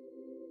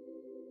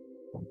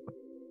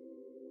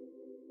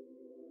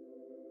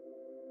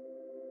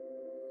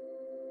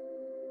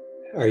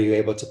 Are you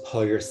able to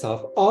pull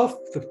yourself off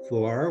the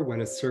floor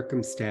when a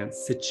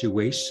circumstance,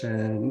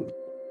 situation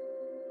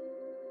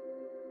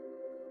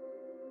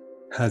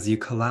has you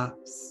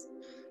collapse?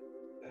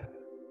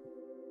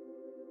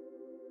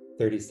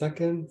 30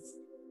 seconds.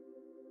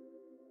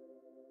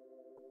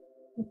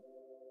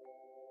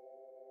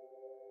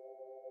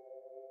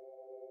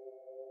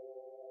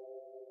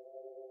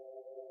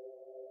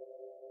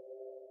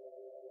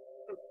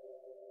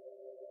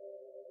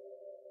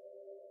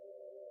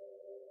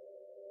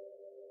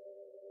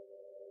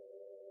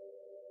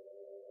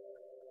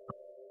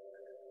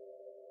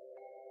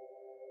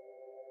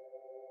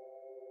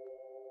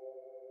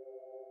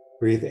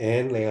 Breathe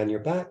in, lay on your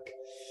back.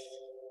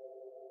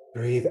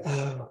 Breathe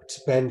out,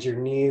 bend your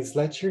knees,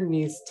 let your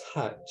knees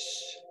touch.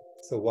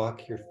 So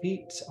walk your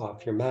feet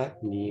off your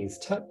mat, knees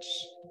touch,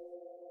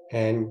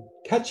 and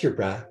catch your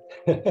breath.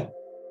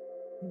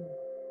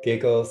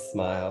 Giggle,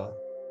 smile.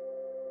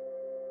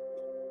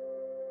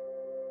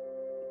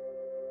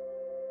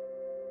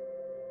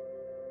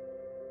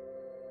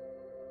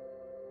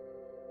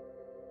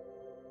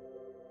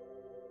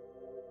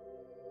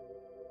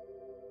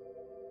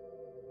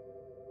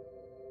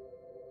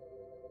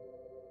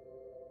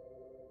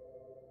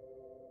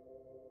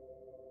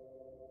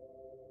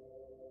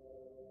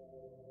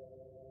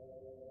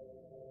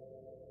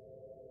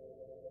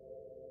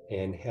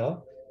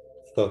 Inhale,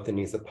 float the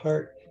knees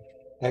apart.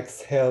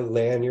 Exhale,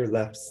 lay on your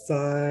left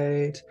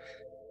side.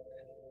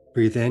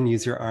 Breathe in,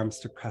 use your arms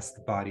to press the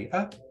body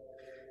up.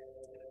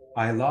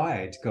 I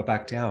lied, go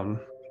back down.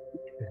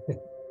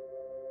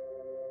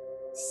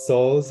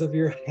 Soles of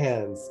your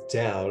hands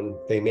down.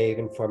 They may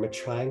even form a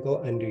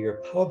triangle under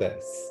your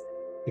pelvis.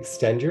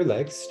 Extend your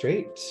legs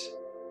straight.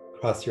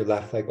 Cross your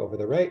left leg over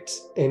the right.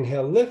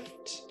 Inhale,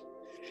 lift.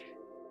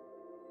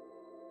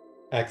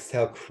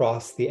 Exhale,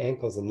 cross the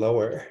ankles and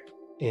lower.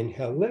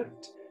 Inhale,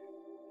 lift.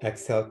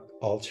 Exhale,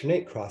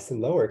 alternate, cross and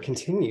lower.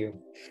 Continue.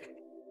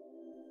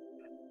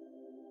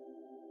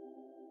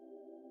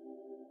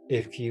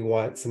 If you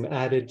want some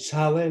added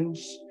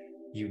challenge,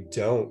 you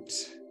don't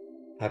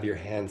have your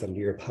hands under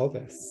your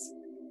pelvis.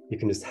 You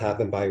can just have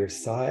them by your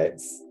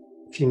sides.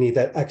 If you need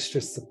that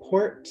extra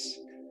support,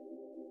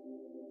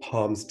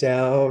 palms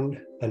down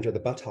under the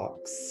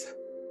buttocks.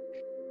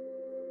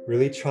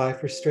 Really try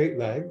for straight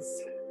legs.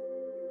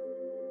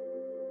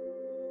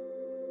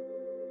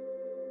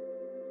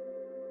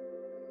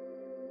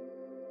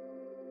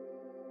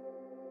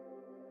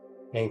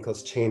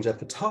 Ankles change at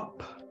the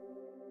top.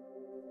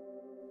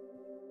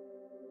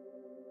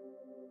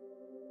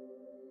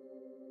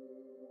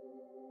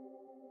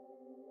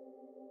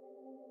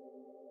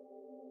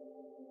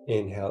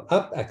 Inhale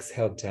up,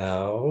 exhale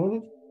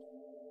down.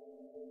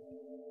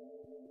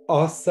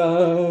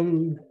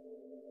 Awesome.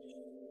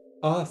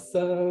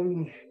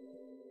 Awesome.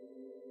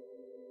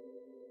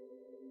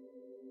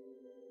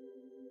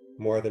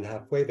 More than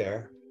halfway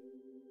there.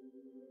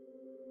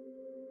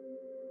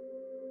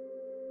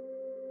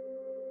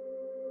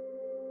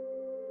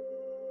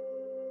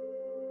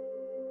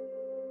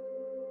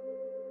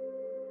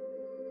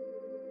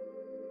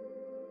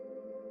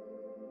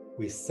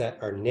 We set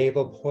our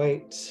navel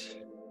point.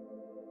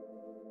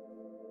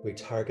 We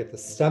target the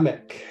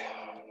stomach.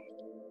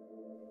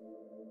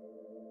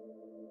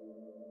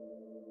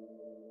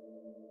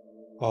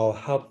 All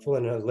helpful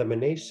in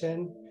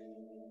elimination.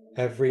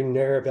 Every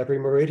nerve, every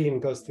meridian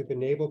goes through the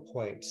navel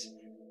point.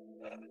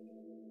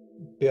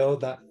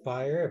 Build that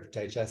fire of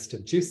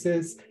digestive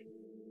juices,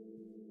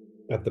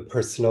 of the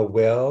personal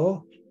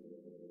will.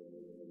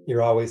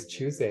 You're always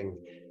choosing.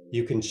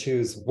 You can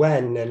choose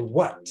when and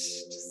what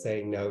to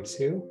say no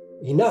to.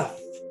 Enough.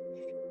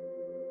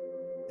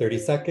 30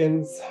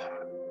 seconds.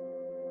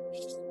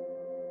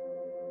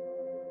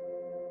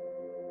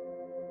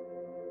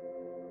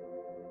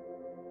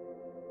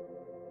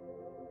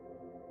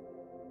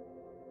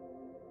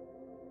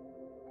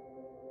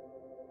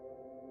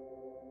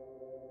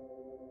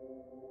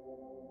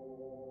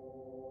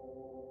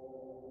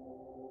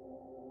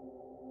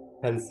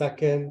 Ten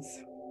seconds.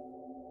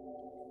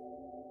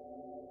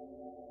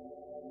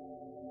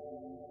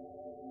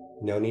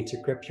 No need to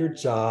grip your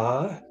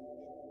jaw.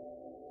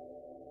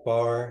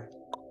 4,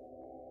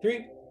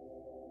 3,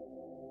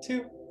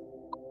 2,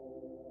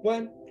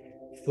 1.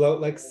 Float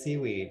like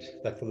seaweed.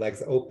 Let the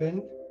legs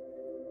open.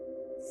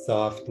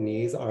 Soft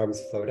knees,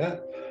 arms float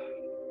up.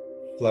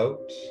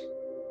 Float.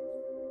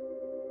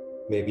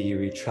 Maybe you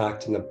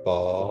retract in a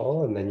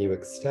ball and then you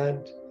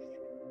extend.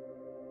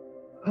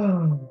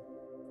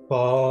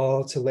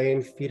 Fall to lay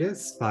in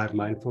fetus, 5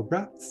 mindful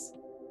breaths.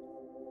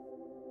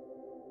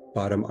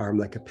 Bottom arm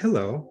like a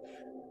pillow.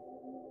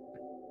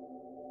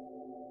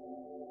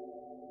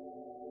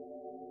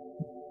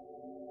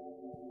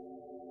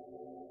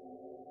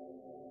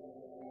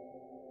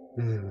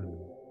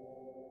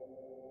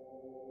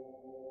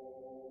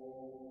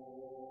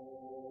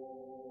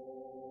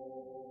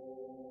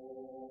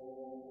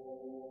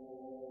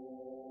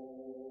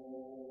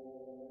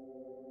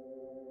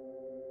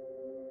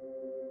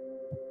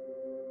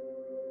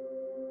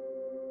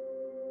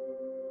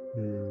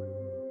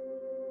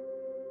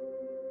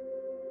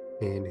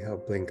 Inhale,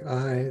 blink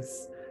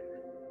eyes.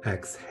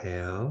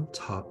 Exhale,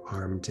 top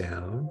arm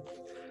down.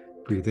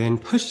 Breathe in,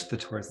 push the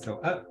torso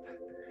up.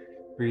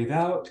 Breathe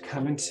out,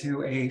 come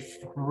into a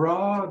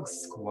frog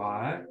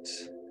squat.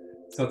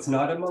 So it's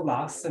not a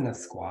malasana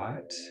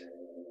squat.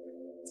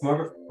 It's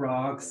more of a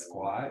frog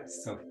squat.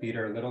 So feet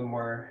are a little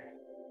more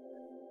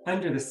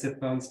under the sit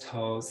bones,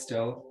 toes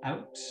still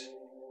out.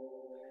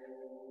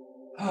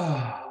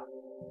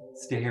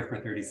 Stay here for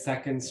 30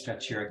 seconds,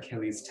 stretch your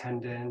Achilles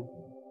tendon.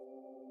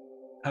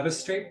 Have a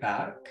straight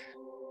back.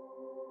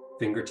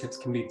 Fingertips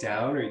can be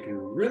down or you can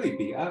really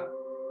be up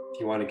if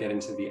you want to get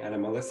into the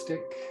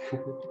animalistic.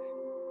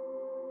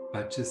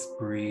 But just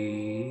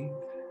breathe.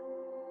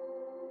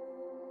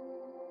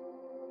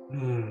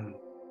 You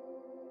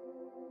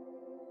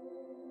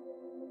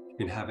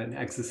can have an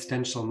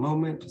existential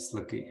moment. Just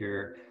look at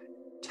your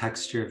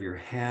texture of your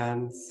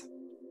hands,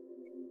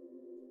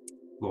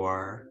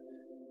 or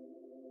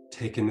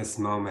take in this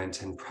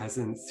moment and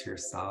presence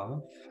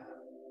yourself.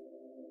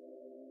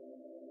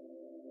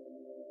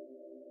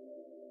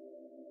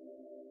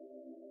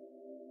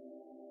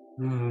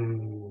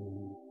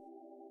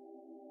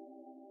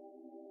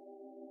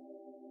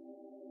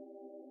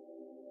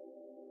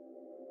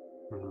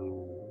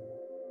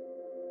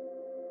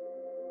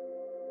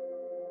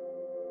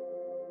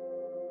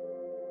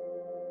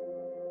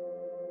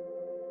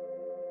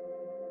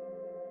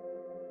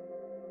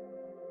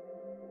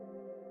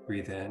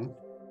 Breathe in,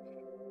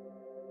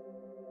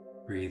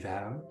 breathe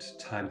out.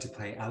 Time to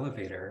play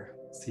elevator.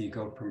 So you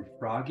go from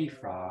froggy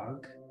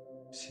frog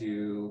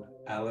to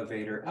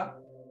elevator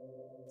up.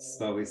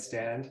 Slowly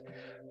stand.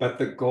 But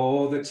the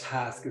goal, the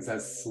task is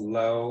as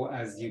slow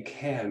as you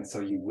can. So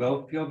you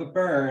will feel the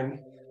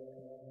burn.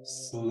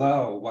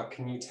 Slow. What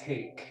can you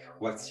take?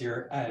 What's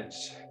your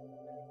edge?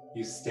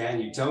 You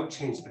stand, you don't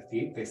change the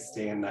feet. They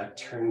stay in that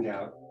turned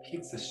out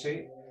pizza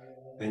shape.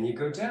 Then you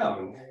go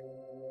down.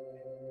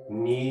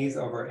 Knees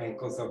over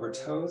ankles over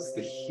toes.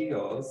 The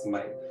heels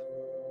might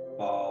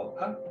fall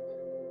up.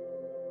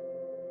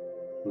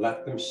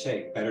 Let them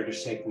shake. Better to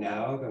shake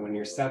now than when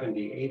you're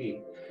 70,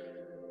 80.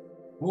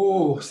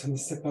 Ooh, send the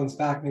sit bones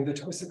back. Maybe the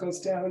torso goes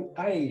down.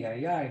 Ay,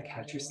 ay, ay.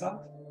 Catch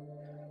yourself.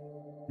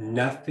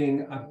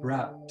 Nothing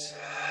abrupt.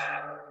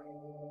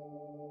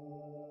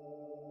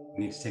 You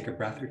need to take a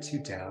breath or two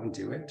down,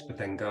 do it, but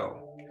then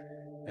go.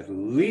 At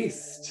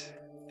least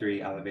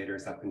 3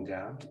 elevators up and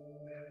down.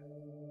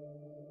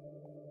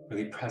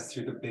 Really press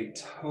through the big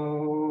toes.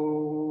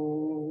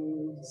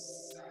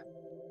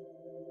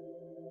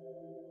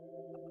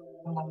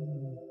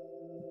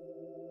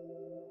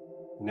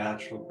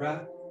 Natural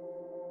breath.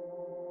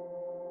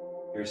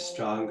 You're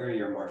stronger,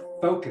 you're more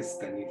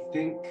focused than you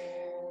think.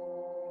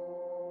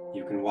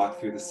 You can walk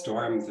through the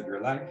storms of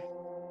your life.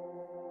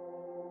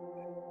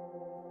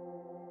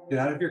 Get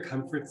out of your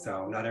comfort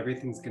zone. Not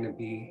everything's going to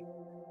be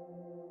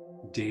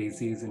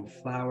daisies and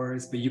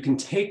flowers, but you can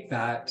take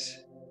that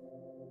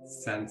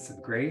sense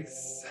of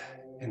grace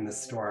in the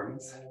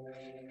storms.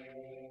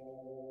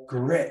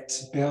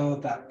 Grit,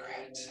 build that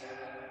grit.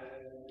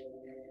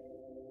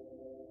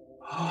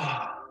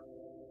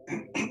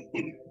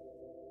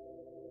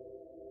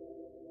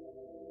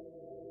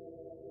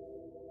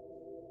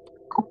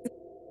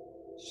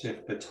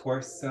 Shift the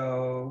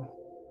torso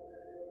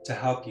to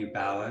help you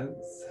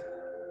balance.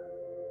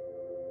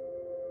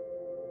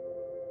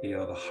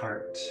 Feel the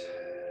heart.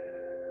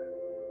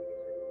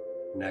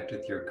 Connect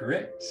with your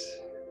grit.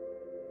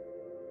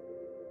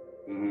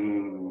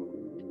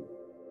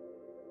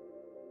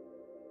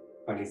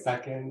 20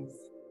 seconds.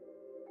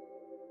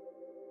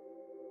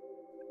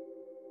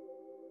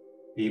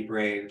 Be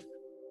brave.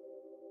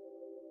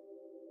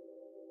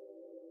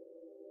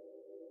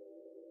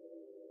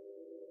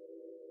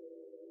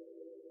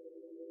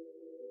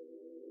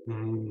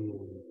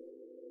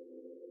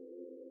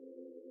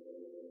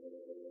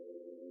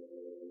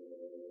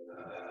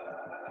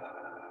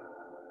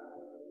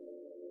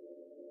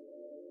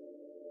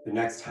 The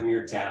next time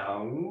you're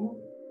down,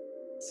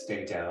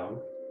 stay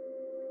down.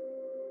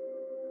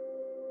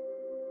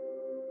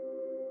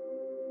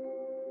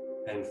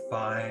 And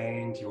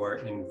find your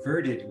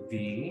inverted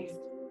V.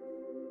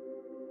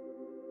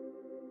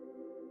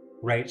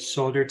 Right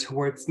shoulder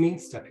towards me,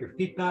 step your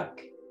feet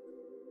back.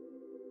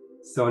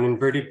 So an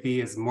inverted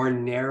V is more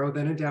narrow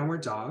than a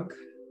downward dog.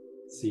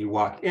 So you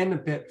walk in a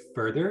bit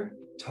further,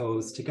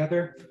 toes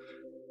together.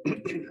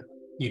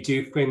 You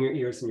do frame your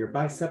ears and your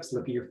biceps,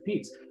 look at your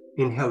feet.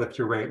 Inhale, lift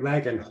your right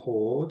leg and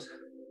hold.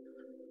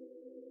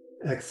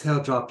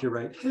 Exhale, drop your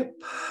right hip.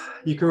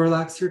 You can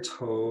relax your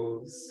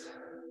toes.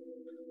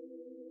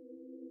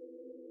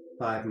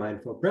 5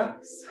 mindful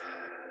breaths.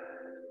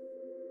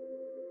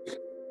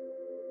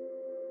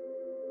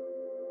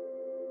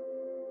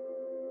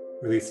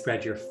 Really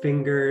spread your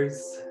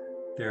fingers.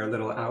 They're a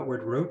little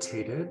outward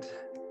rotated.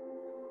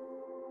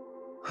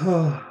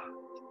 As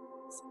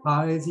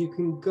high as you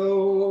can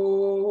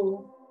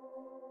go.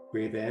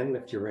 Breathe in,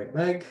 lift your right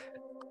leg.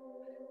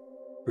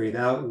 Breathe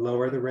out,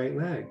 lower the right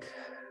leg.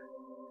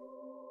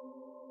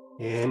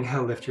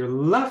 Inhale, lift your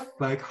left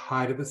leg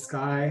high to the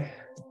sky.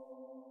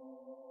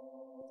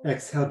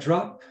 Exhale,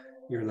 drop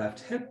your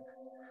left hip.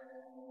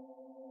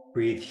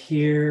 Breathe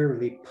here,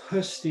 really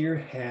push through your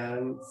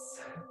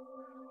hands.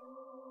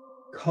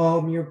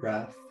 Calm your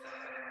breath.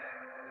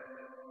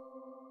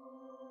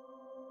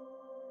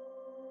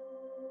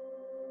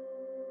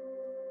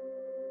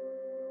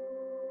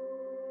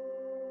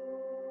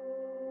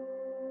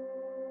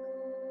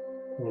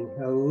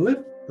 Inhale,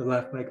 lift the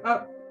left leg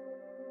up.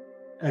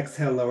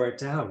 Exhale, lower it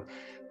down.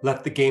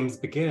 Let the games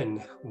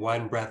begin.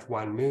 1 breath,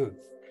 1 move.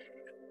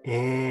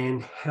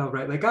 Inhale,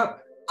 right leg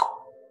up.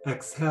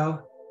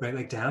 Exhale, right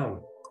leg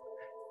down.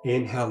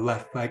 Inhale,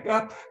 left leg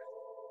up.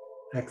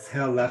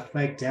 Exhale, left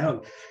leg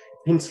down.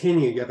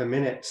 Continue, you have a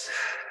minute.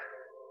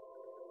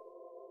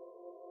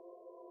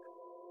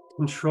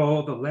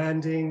 Control the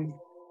landing.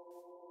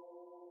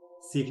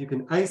 See if you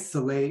can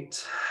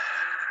isolate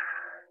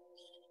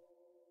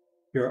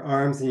your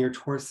arms and your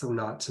torso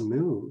not to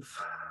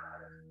move.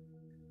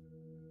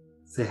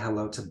 Say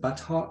hello to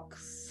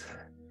buttocks,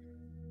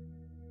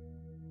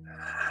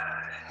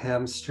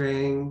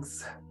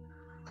 hamstrings.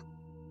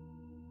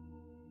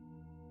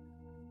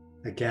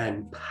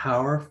 Again,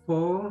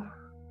 powerful,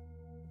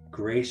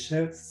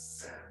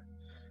 gracious,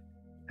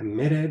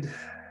 committed,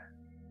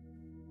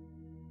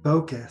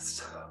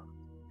 focused.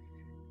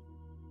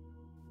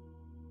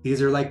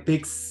 These are like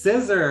big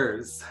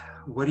scissors.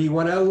 What do you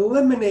want to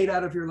eliminate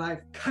out of your life?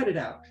 Cut it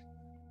out.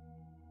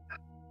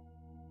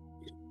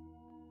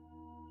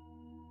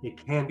 It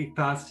can be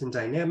fast and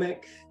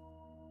dynamic.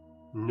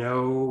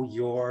 Know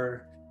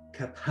your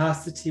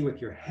capacity with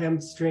your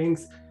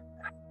hamstrings.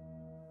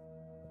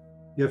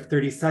 You have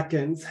 30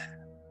 seconds.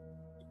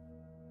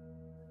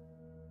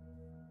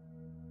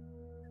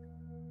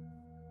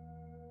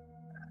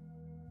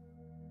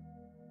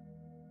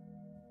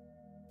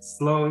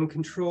 Slow and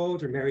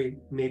controlled, or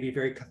maybe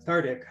very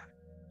cathartic.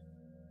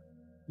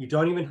 You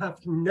don't even have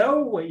to know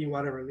what you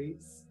want to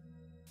release.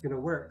 It's going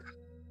to work.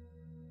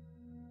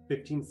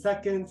 15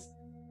 seconds.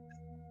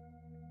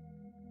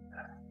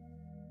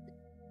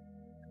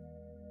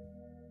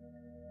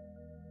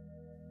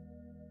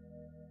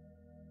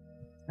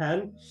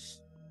 10.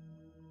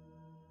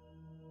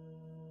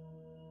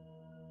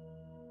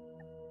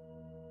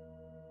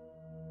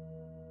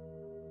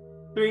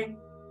 3,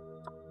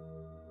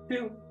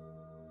 2,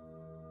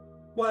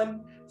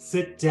 1.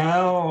 Sit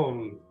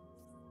down.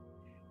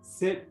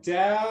 Sit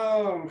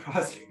down.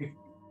 Cross your...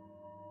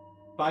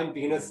 Find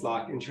Venus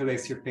lock.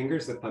 Interlace your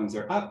fingers. The thumbs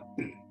are up.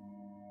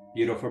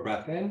 Beautiful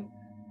breath in.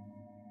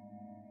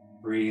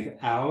 Breathe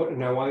out.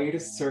 And I want you to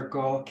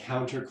circle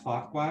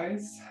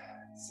counterclockwise.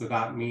 So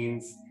that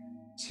means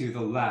to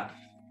the left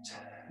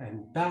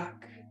and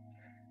back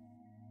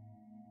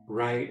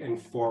right and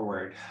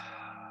forward.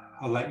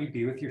 I'll let you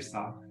be with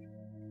yourself.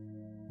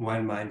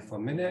 1 mindful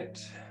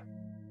minute.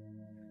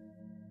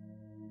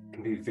 It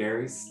can be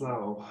very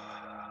slow.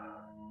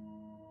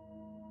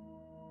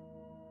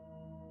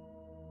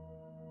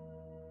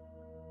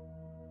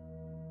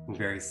 And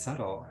very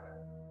subtle.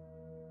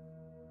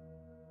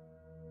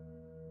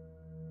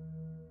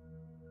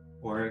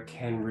 Or it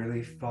can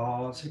really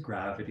fall to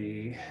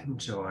gravity and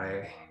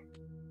joy.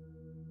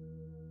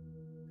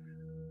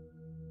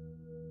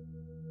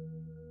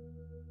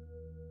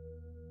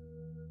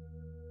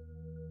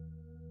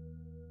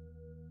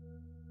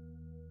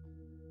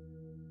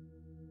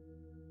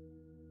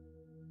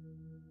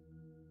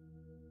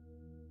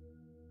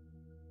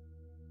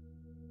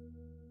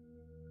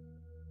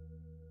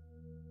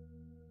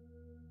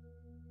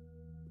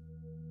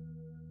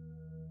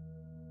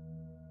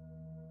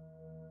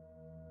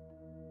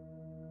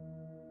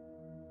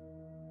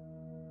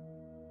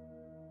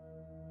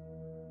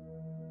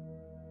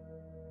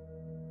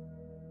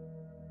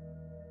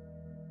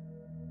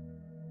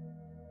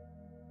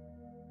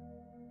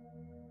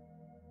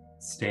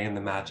 Stay in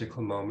the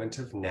magical moment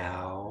of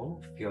now.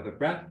 Feel the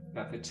breath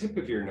at the tip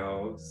of your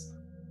nose.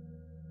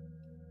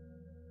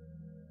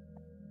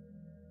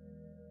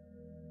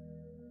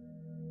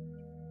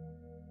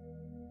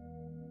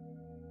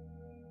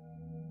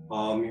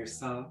 Calm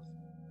yourself.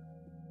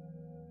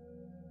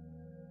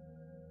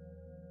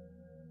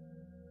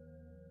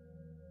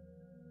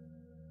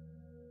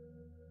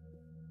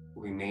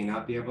 We may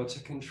not be able to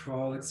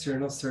control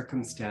external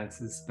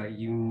circumstances, but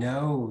you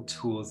know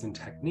tools and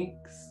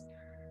techniques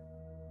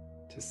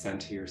to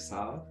center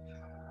yourself.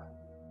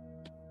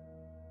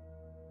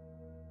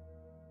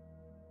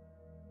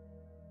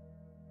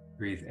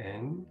 Breathe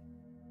in,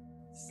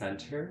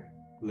 center,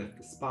 lift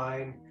the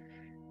spine,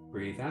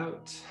 breathe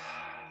out,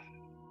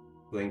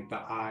 blink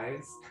the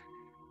eyes,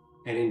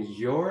 and in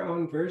your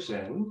own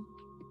version,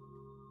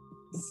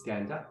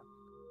 stand up.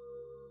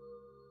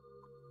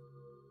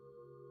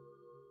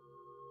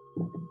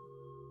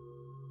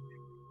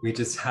 We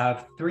just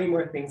have 3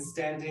 more things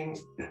standing,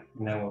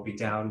 and then we'll be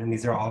down, and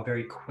these are all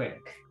very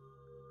quick.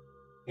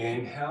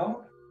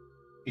 Inhale,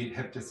 feet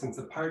hip distance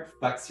apart,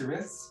 flex your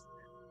wrists,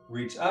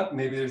 reach up,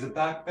 maybe there's a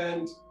back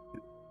bend.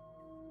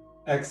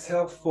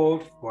 Exhale,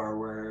 fold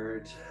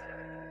forward.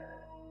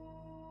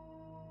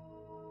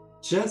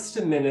 Just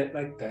a minute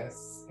like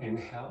this.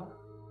 Inhale.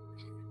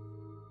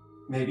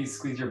 Maybe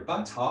squeeze your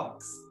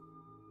buttocks.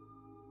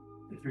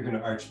 If you're going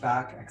to arch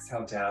back,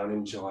 exhale down,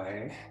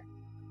 enjoy.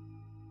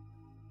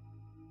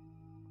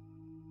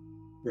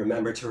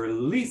 Remember to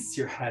release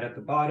your head at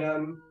the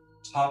bottom,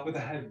 top of the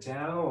head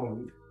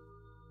down.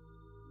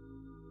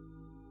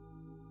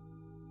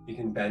 You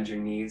can bend your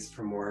knees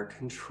for more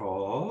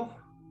control.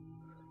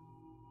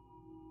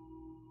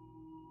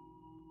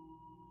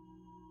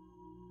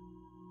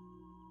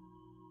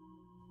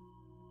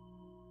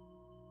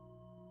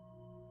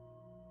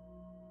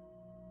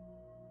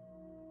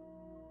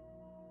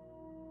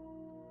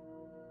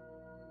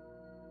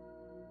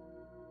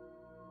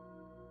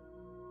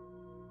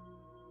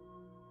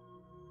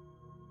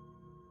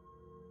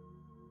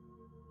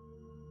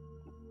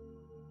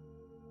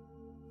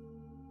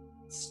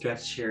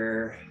 Stretch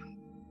your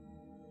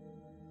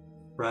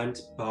front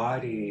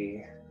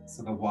body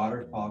so the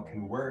waterfall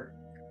can work.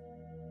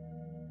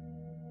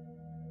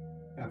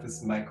 Have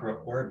this micro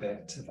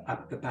orbit of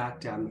up the back,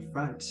 down the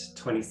front.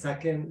 20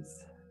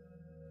 seconds.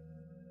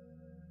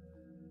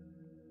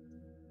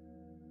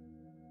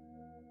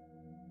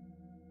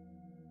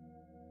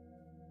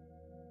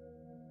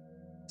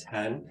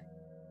 Ten. 9.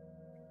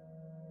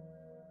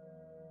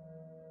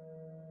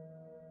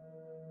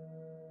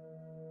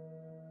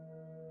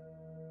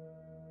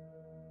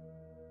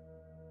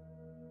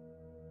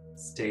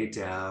 Stay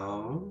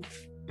down,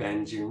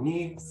 bend your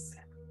knees.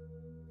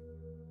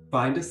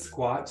 Find a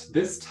squat.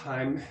 This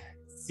time,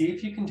 see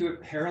if you can do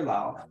it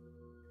parallel.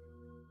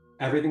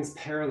 Everything's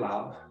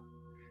parallel.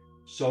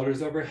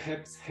 Shoulders over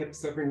hips,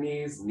 hips over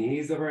knees,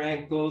 knees over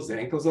ankles,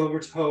 ankles over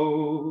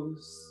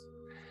toes,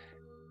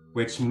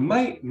 which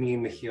might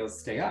mean the heels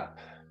stay up.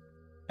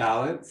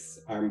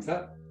 Balance, arms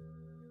up.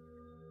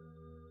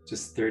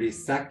 Just 30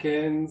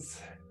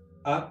 seconds.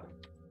 Up,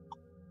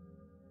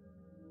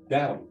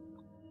 down.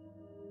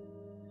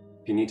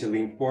 If you need to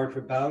lean forward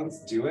for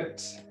balance, do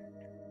it.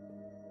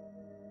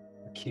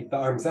 Keep the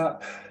arms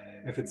up.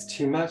 If it's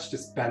too much,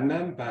 just bend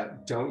them,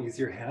 but don't use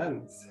your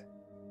hands.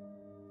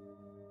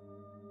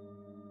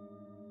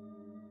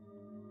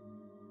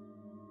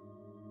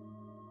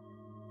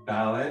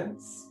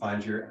 Balance,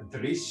 find your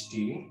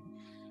drishti.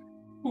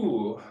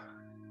 20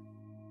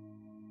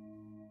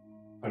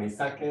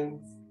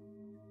 seconds.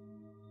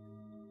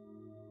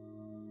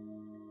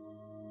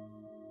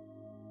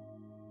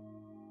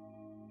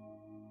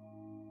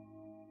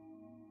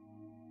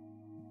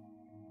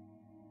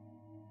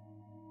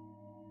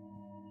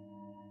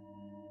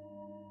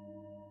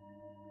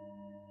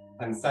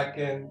 Ten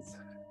seconds.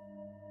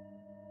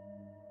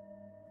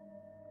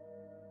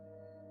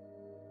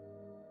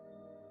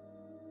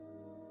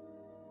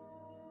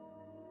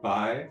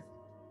 5,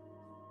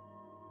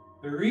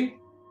 3,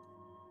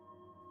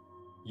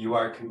 You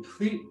are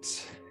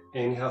complete.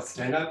 Inhale,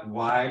 stand up,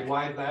 wide,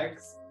 wide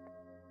legs.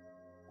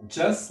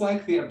 Just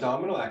like the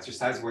abdominal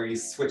exercise where you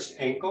switched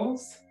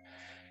ankles,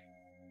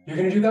 you're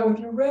gonna do that with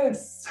your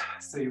wrists.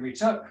 So you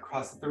reach up,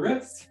 cross at the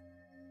wrist,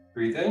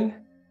 breathe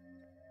in,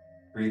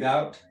 breathe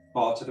out,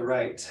 fall to the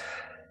right.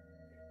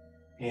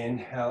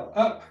 Inhale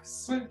up,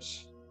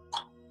 switch.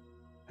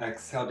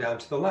 Exhale down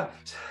to the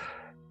left.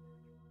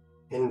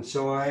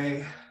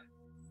 Enjoy.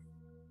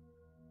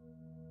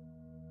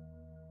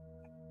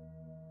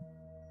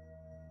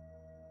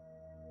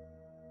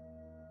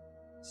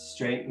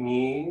 Straight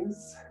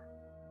knees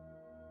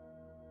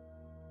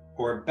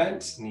or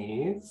bent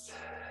knees.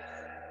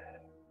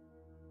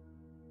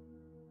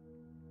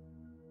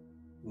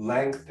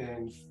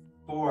 Lengthen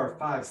 4,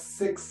 5,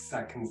 6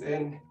 seconds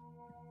in.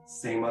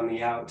 Same on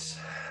the out.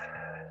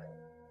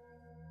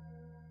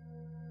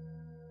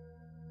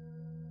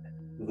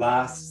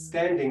 Last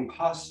standing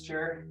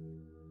posture.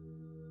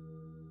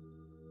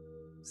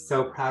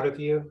 So proud of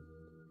you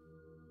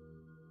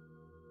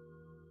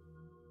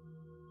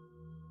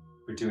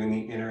for doing the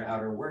inner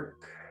outer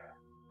work.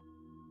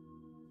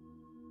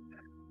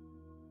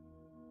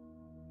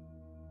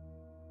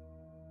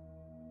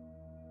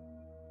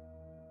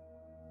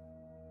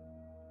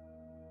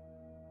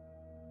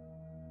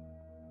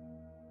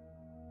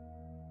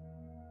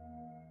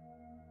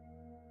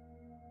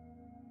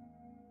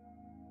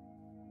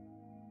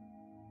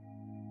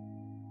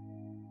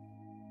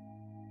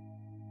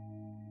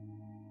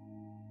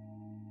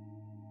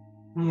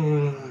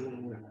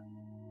 Hmm.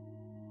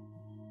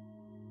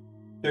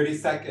 30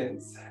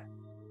 seconds.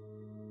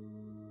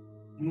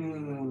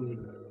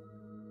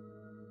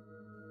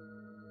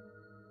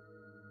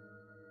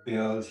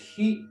 Build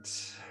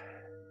heat.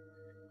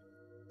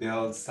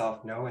 Build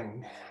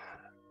self-knowing.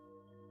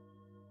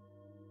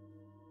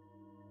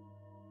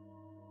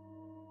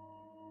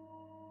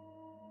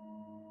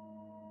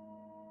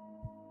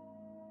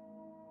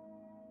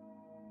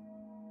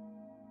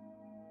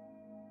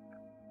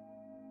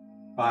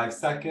 Five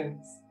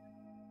seconds.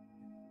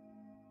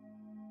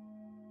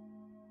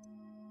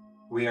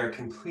 We are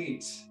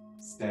complete.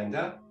 Stand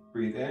up,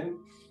 breathe in,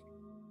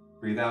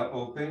 breathe out,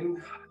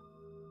 open.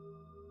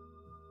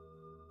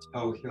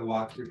 Toe heel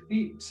walk your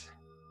feet.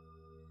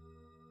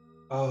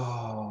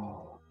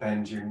 Oh,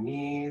 bend your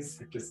knees,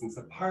 hip distance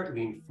apart,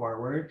 lean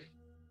forward,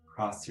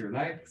 cross your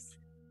legs.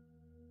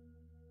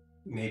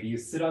 Maybe you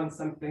sit on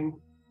something.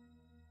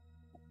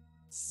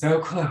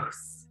 So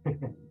close.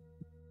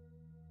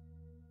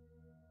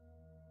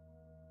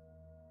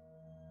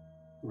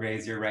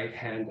 Raise your right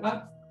hand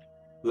up,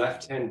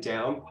 left hand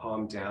down,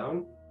 palm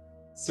down,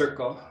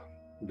 circle,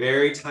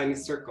 very tiny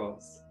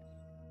circles.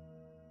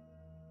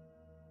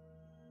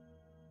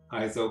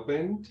 Eyes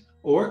opened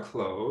or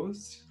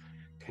closed.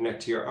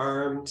 Connect your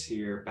arm to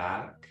your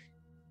back.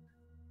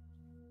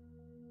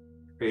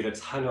 Create a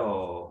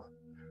tunnel,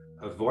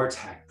 a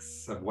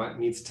vortex of what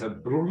needs to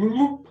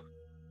boom,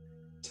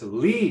 to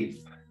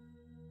leave.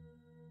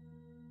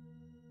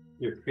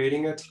 You're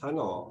creating a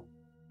tunnel,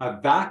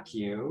 a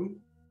vacuum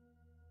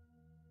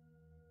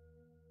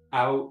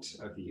out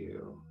of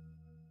you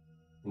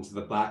into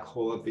the black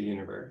hole of the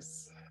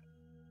universe.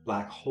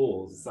 Black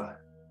holes.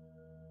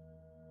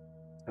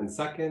 10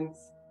 seconds.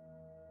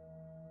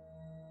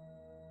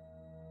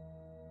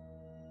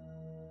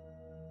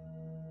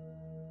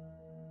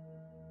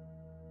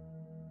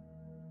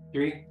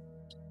 Three,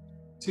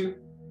 two,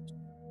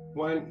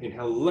 one.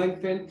 Inhale,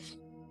 lengthen.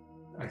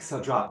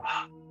 Exhale, drop.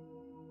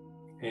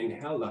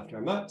 Inhale, left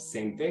arm up,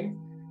 same thing.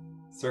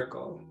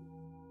 Circle.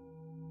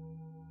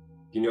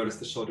 You notice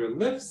the shoulder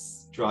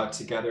lifts, draw it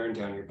together and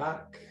down your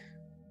back.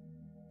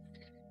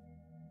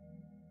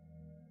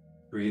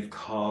 Breathe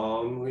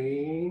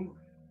calmly.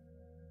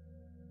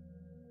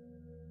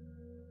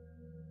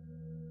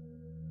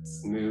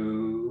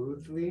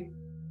 Smoothly.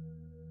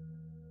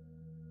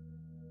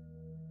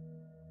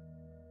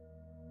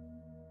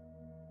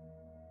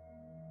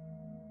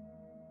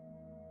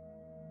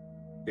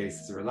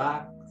 Face is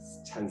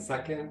relaxed, 10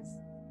 seconds.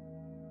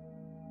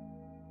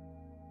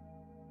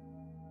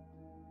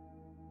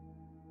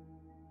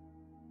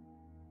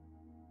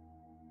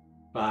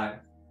 Five,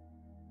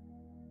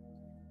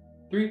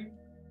 three.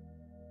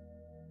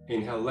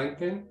 Inhale,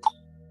 lengthen.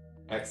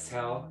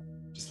 Exhale,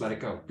 just let it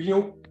go.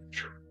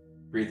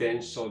 Breathe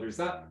in,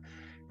 shoulders up.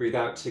 Breathe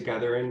out,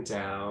 together and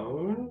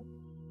down.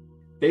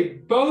 They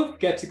both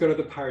get to go to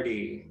the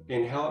party.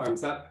 Inhale,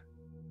 arms up.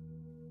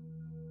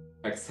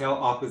 Exhale,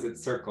 opposite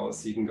circles.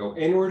 So you can go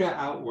inward to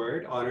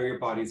outward, honor your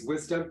body's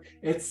wisdom.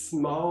 It's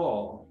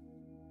small.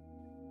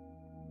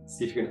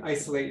 See if you can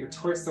isolate your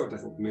torso, it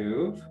doesn't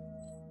move.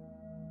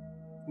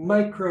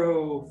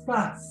 Micro,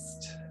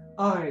 fast.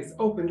 Eyes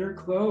opened or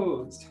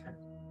closed.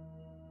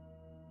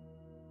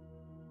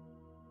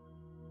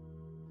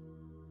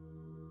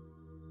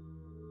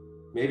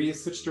 Maybe you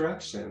switch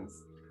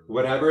directions.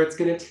 Whatever it's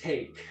gonna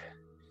take.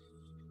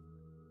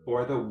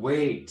 Or the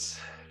weight,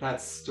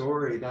 that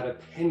story, that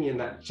opinion,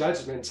 that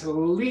judgment to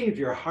leave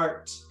your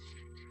heart.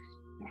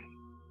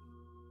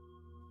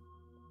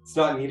 It's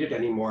not needed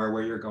anymore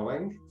where you're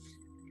going.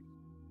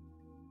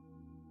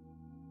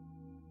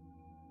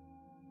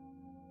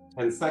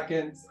 10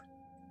 seconds.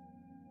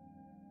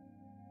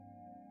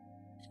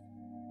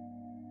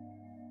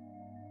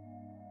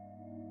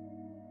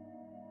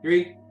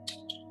 3,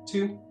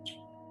 2,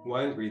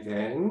 1. Breathe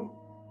in.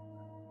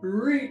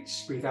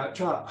 Reach. Breathe out.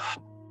 Drop.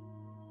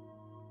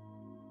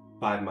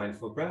 5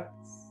 mindful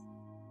breaths.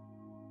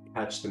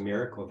 Catch the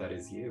miracle that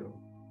is you.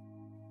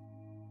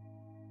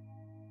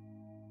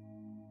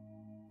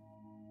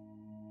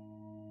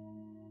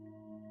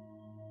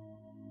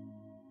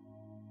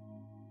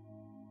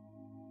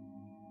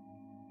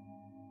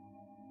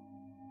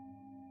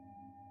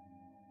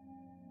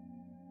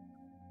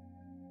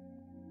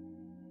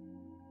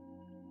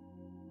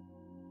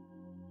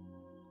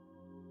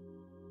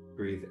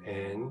 Breathe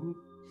in.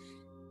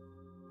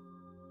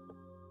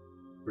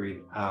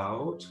 Breathe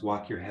out.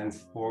 Walk your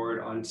hands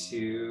forward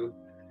onto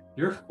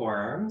your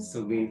forearms. So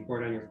lean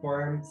forward on your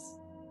forearms.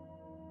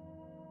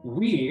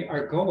 We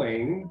are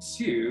going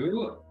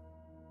to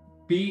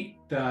beat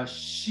the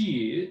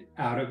shit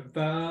out of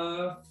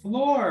the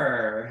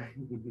floor.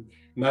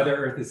 Mother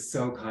Earth is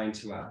so kind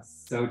to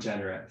us, so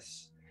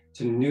generous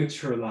to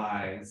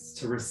neutralize,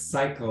 to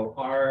recycle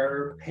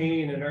our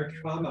pain and our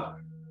trauma.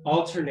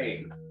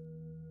 Alternate.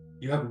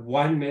 You have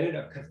 1 minute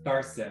of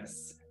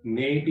catharsis.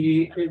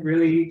 Maybe it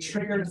really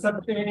triggered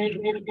something.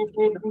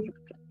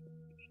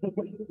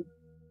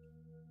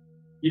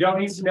 You don't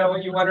need to know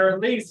what you want to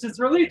release, just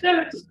release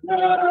it. You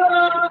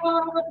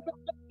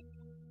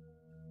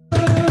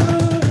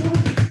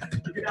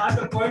can add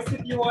the voice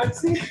if you want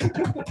to.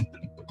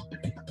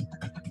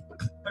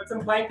 Put some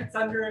blankets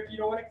under if you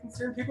don't want to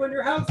concern people in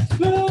your house.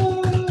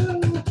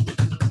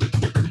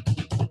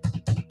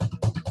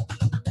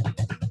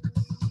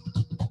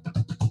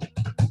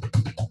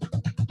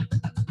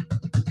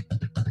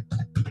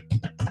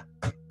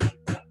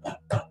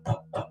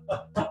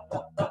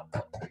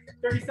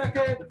 30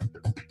 seconds.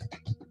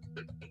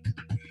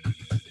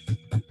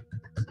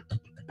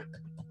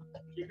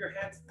 Keep your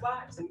hands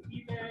flat and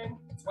even.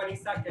 20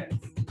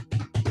 seconds.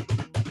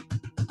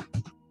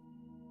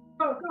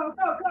 Go, go,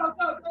 go, go,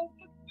 go,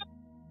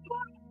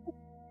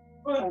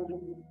 go.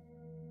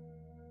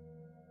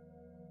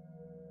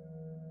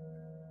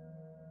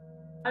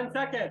 10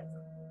 seconds.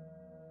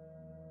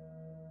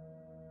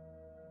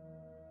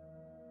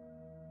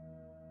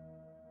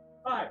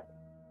 5,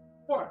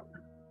 4,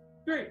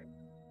 3,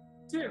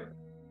 2,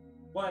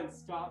 1.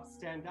 Stop,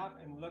 stand up,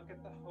 and look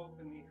at the hope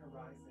in the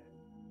horizon.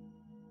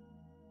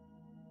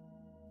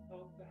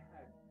 Hope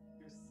ahead.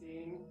 You're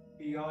seeing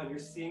beyond. You're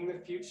seeing the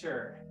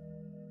future.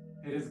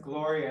 It is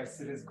glorious.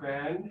 It is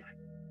grand.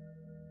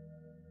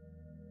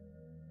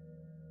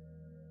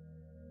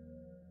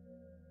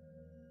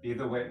 Be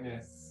the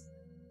witness.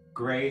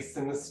 Grace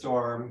in the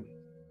storm.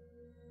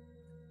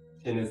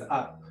 Chin is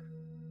up.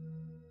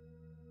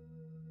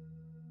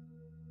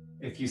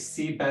 If you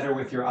see better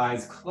with your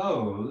eyes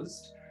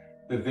closed,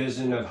 the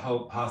vision of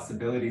hope,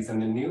 possibilities, and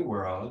the new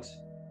world,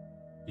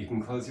 you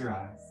can close your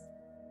eyes.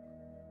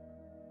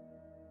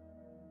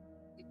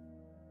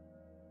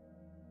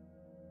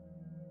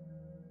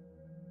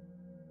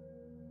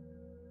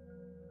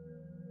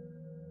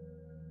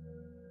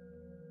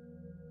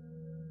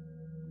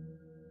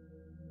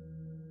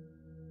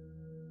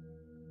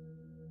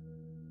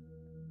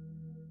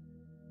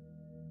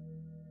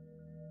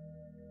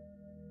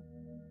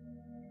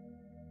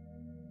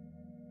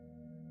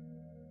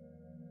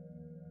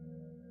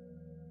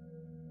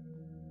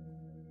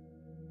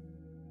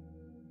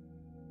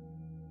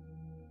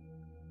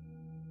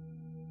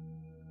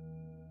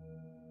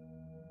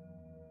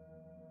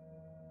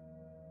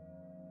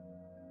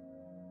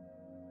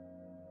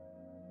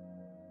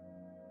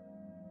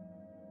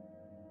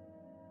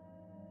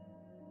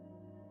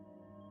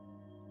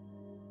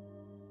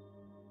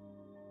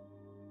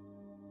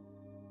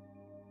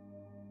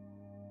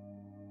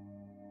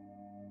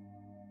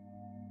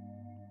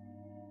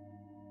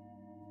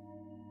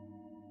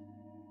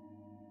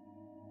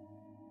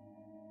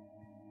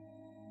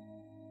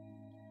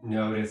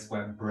 Notice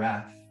what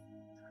breath,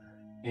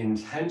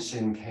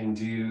 intention can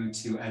do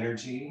to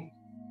energy,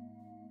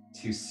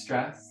 to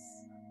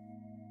stress,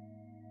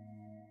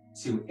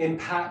 to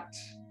impact.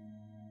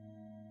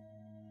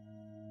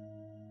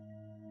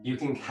 You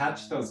can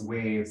catch those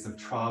waves of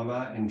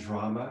trauma and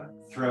drama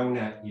thrown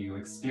at you,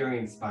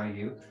 experienced by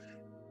you,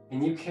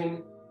 and you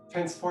can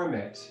transform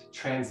it,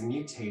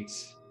 transmutate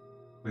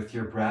with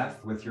your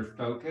breath, with your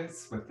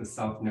focus, with the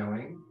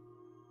self-knowing.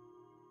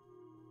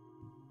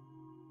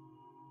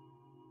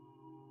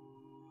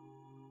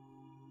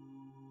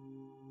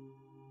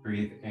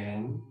 Breathe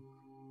in,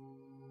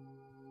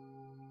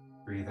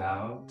 breathe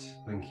out,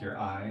 blink your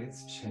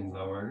eyes, chin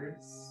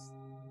lowers,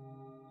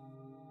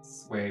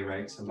 sway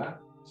right to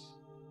left.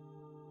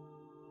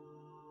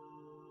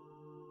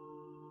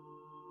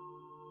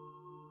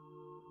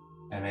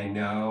 And I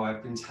know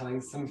I've been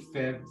telling some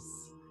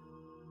fibs,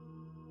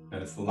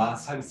 that it's the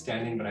last time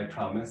standing, but I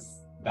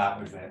promise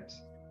that was it.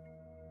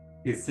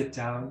 You sit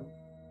down.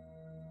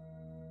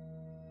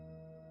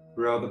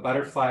 Grow the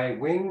butterfly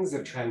wings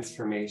of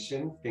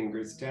transformation,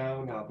 fingers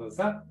down, elbows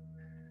up.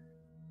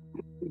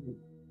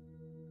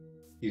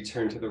 You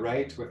turn to the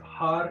right with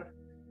har.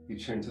 You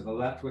turn to the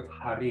left with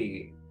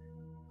hari.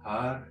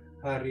 Har,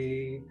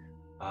 hari,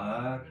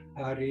 har,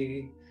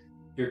 hari.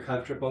 If you're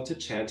comfortable to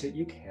chant it,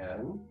 you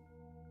can.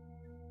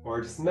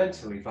 Or just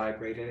mentally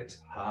vibrate it.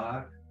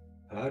 Har,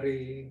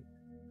 hari,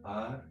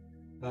 har,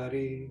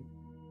 hari,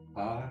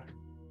 har,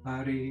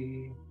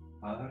 hari,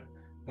 har,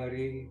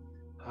 hari,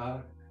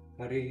 har,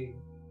 hari.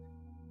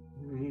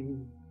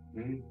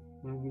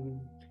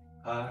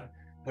 Har,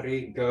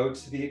 hari. Go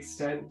to the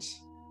extent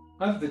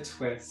of the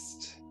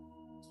twist.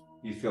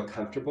 You feel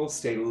comfortable,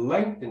 stay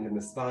lengthened in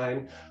the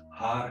spine.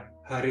 Har,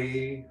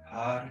 hari,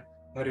 har,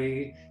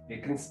 hari.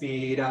 It can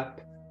speed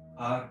up.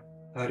 Har,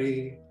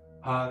 hari,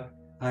 har,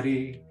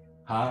 hari,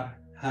 har,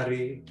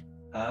 hari,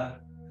 har,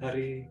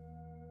 hari,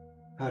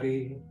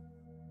 hari,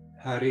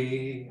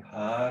 hari,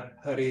 har,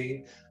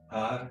 hari,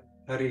 har,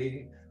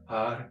 hari,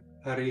 har,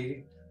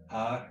 hari,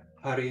 har,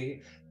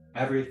 hari.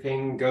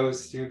 Everything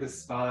goes through the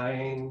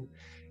spine.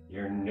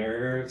 Your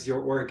nerves,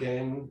 your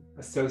organ,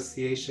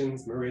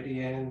 associations,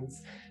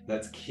 meridians.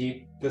 Let's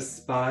keep the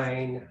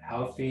spine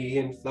healthy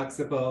and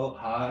flexible.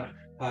 Har,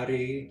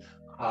 hari,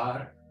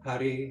 har,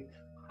 hari,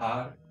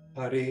 har,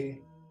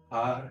 hari,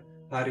 har,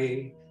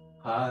 hari,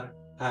 har,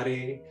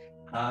 hari,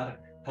 har,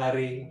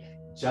 hari.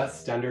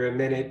 Just under a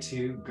minute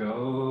to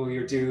go.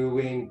 You're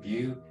doing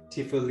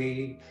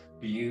beautifully,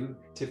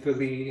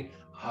 beautifully.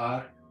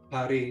 Har,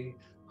 hari,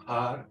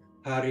 har,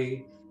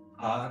 hari,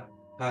 har,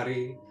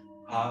 hari,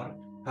 har,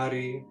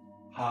 hari,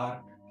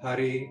 har,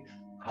 hari,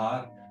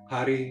 har,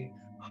 hari,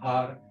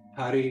 har,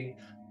 hari,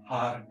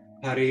 har,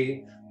 hari,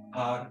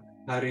 har,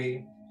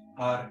 hari,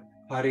 har,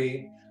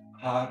 hari,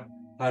 har,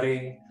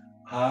 hari,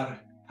 har,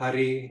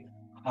 hari,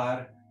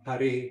 har,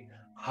 hari,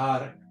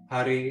 har,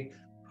 hari,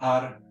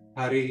 har,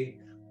 hari,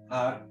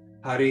 har,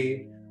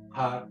 hari,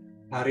 har,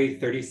 hari.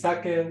 30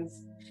 seconds.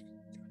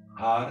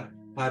 Har,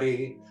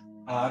 hari,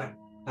 har,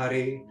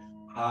 hari,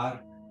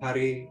 har,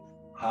 hari,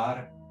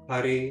 har,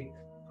 hari,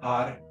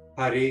 har,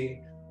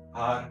 hari,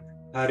 har,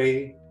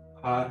 hari,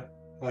 har,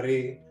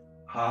 hari,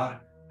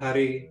 har,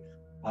 hari,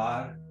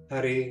 har,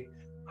 hari,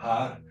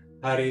 har,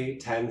 hari.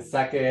 10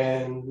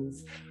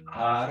 seconds.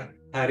 Har,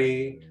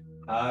 hari,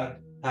 har,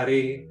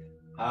 hari,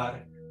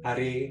 har,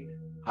 hari,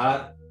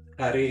 har,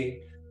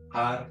 hari,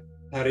 har,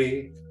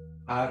 hari,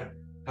 har,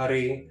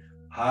 hari,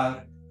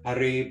 har,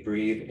 hari.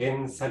 Breathe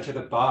in, center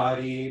the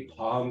body,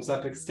 palms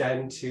up,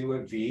 extend to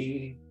a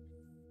V.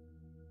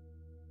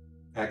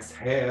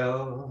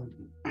 Exhale.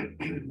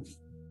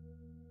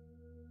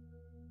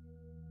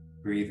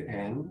 Breathe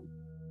in.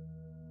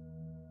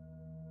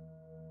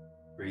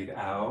 Breathe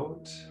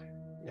out.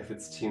 If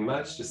it's too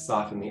much, just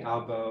soften the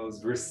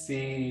elbows.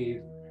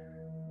 Receive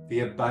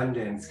the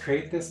abundance.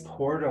 Create this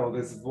portal,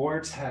 this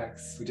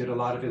vortex. We did a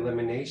lot of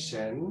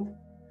elimination.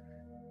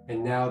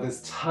 And now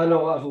this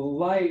tunnel of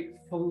light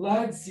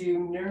floods you,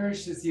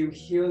 nourishes you,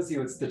 heals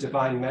you. It's the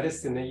divine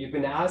medicine that you've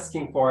been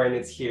asking for, and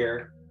it's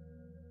here,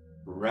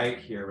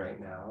 right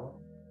now.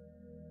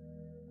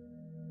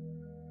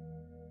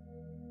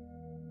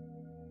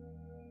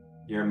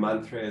 Your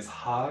mantra is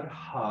Har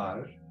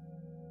Har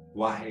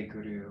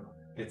Waheguru.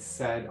 It's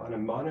said on a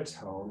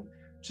monotone,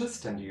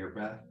 just under your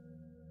breath.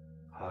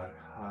 Har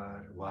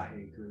Har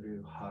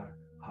Waheguru, Har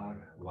Har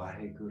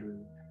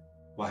Waheguru.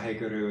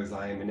 Waheguru is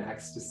I am in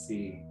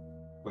ecstasy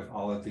with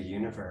all of the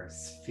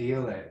universe.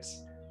 Feel it.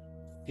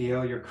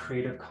 Feel your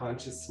creative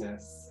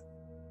consciousness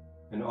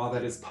and all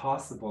that is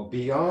possible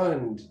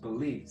beyond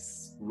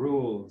beliefs,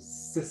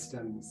 rules,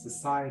 systems,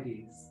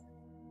 societies.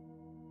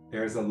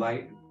 There's a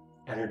light,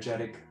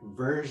 energetic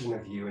version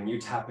of you, and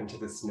you tap into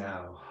this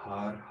now.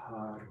 Har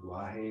Har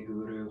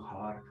Waheguru,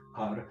 Har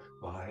Har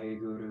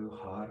Waheguru,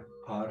 Har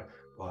Har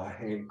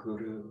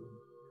Waheguru.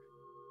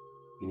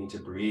 You need to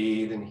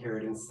breathe and hear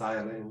it in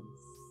silence.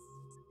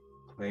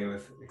 Play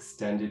with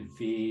extended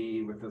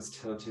V with those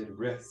tilted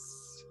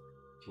wrists.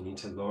 If you need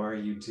to lower,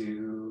 you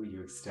do.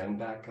 You extend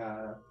back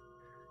up.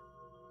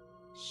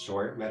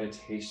 Short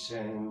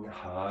meditation.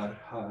 Har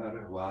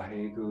Har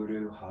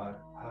Waheguru, Har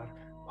Har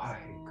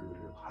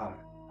Waheguru, Har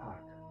Har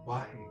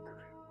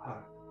Waheguru,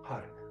 Har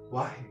Har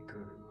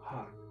Waheguru, Har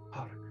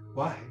Har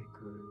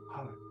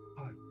Waheguru,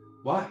 Har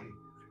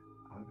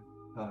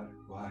Har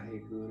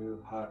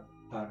Waheguru, Har Waheguru, Har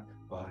Har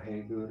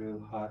Waheguru,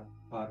 Har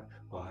Har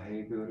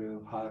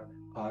Waheguru, Har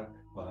Har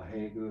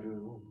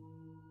Waheguru.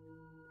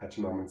 Catch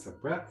moments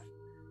of breath.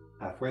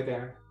 Halfway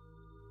there.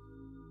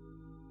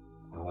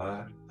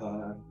 Har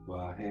Har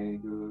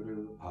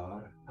Waheguru,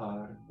 Har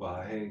Har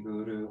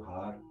Waheguru,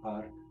 Har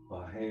Har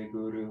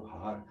Waheguru,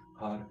 Har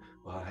Har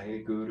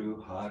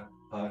Waheguru, Har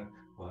Har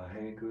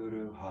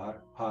Waheguru, Har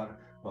Har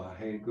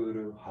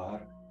Waheguru,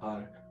 Har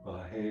Har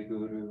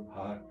Waheguru,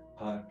 Har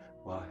Har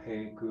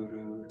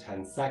Waheguru.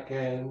 10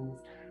 seconds.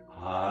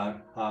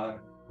 Har Har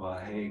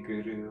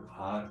Waheguru,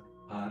 Har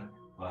Har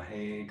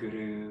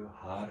Waheguru,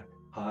 Har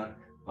Har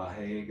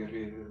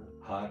Waheguru,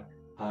 Har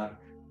Har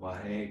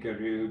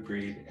Waheguru.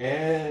 Breathe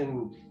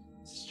in.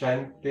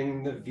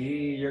 Strengthen the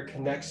V. Your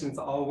connection's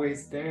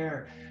always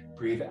there.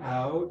 Breathe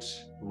out.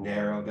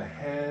 Narrow the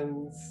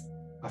hands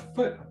a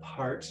foot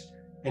apart.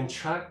 And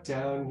track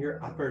down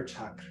your upper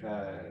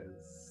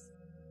chakras,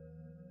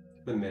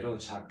 the middle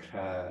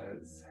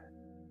chakras,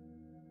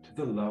 to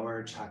the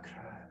lower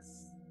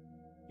chakras.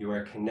 You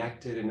are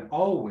connected and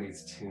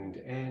always tuned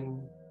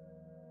in,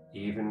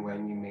 even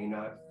when you may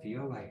not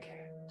feel like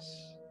it.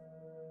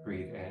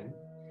 Breathe in,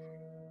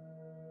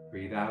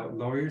 breathe out,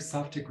 lower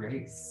yourself to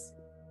grace.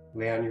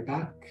 Lay on your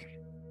back.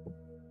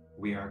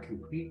 We are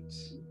complete.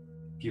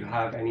 If you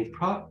have any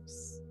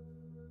props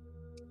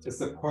to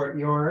support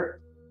your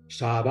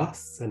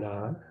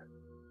Shavasana,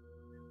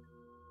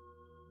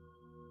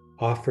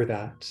 offer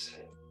that.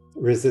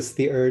 Resist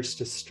the urge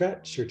to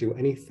stretch or do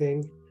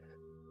anything.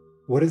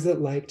 What is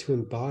it like to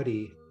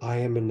embody, I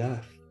am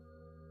enough,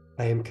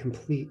 I am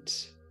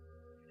complete?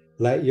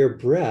 Let your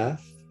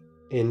breath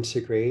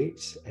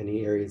integrate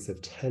any areas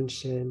of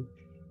tension,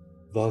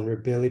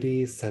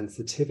 vulnerability,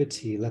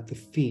 sensitivity. Let the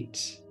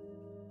feet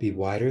be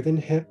wider than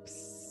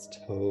hips,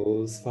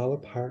 toes fall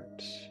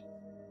apart.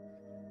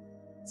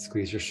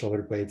 Squeeze your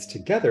shoulder blades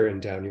together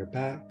and down your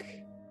back.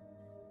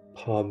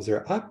 Palms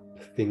are up,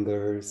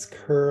 fingers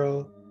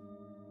curl,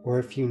 or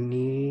if you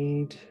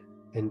need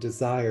and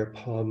desire,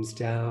 palms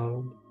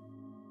down.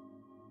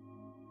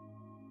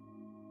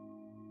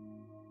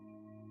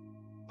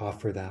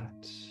 Offer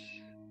that.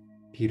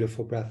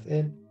 Beautiful breath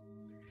in.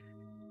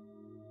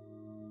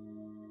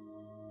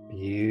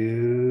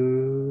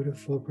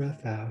 Beautiful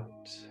breath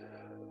out.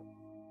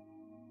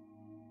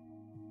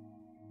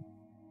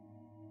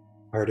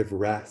 Art of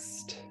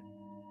rest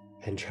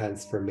and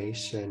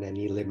transformation and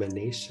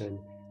elimination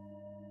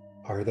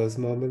are those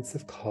moments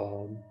of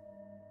calm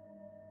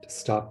to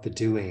stop the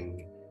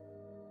doing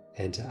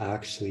and to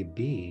actually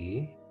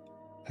be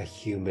a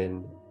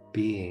human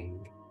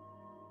being.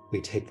 We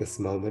take this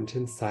moment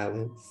in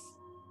silence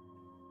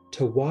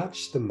to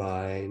watch the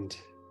mind,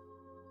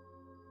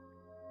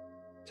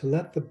 to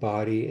let the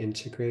body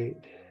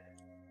integrate,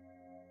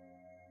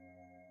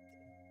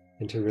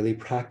 and to really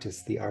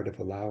practice the art of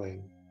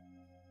allowing.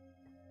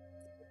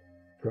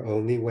 For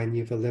only when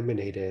you've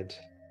eliminated,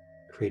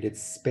 created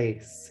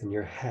space in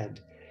your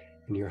head,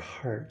 in your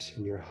heart,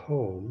 in your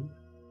home,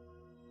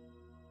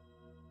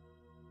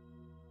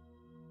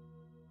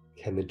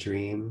 can the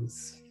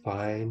dreams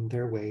find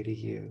their way to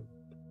you.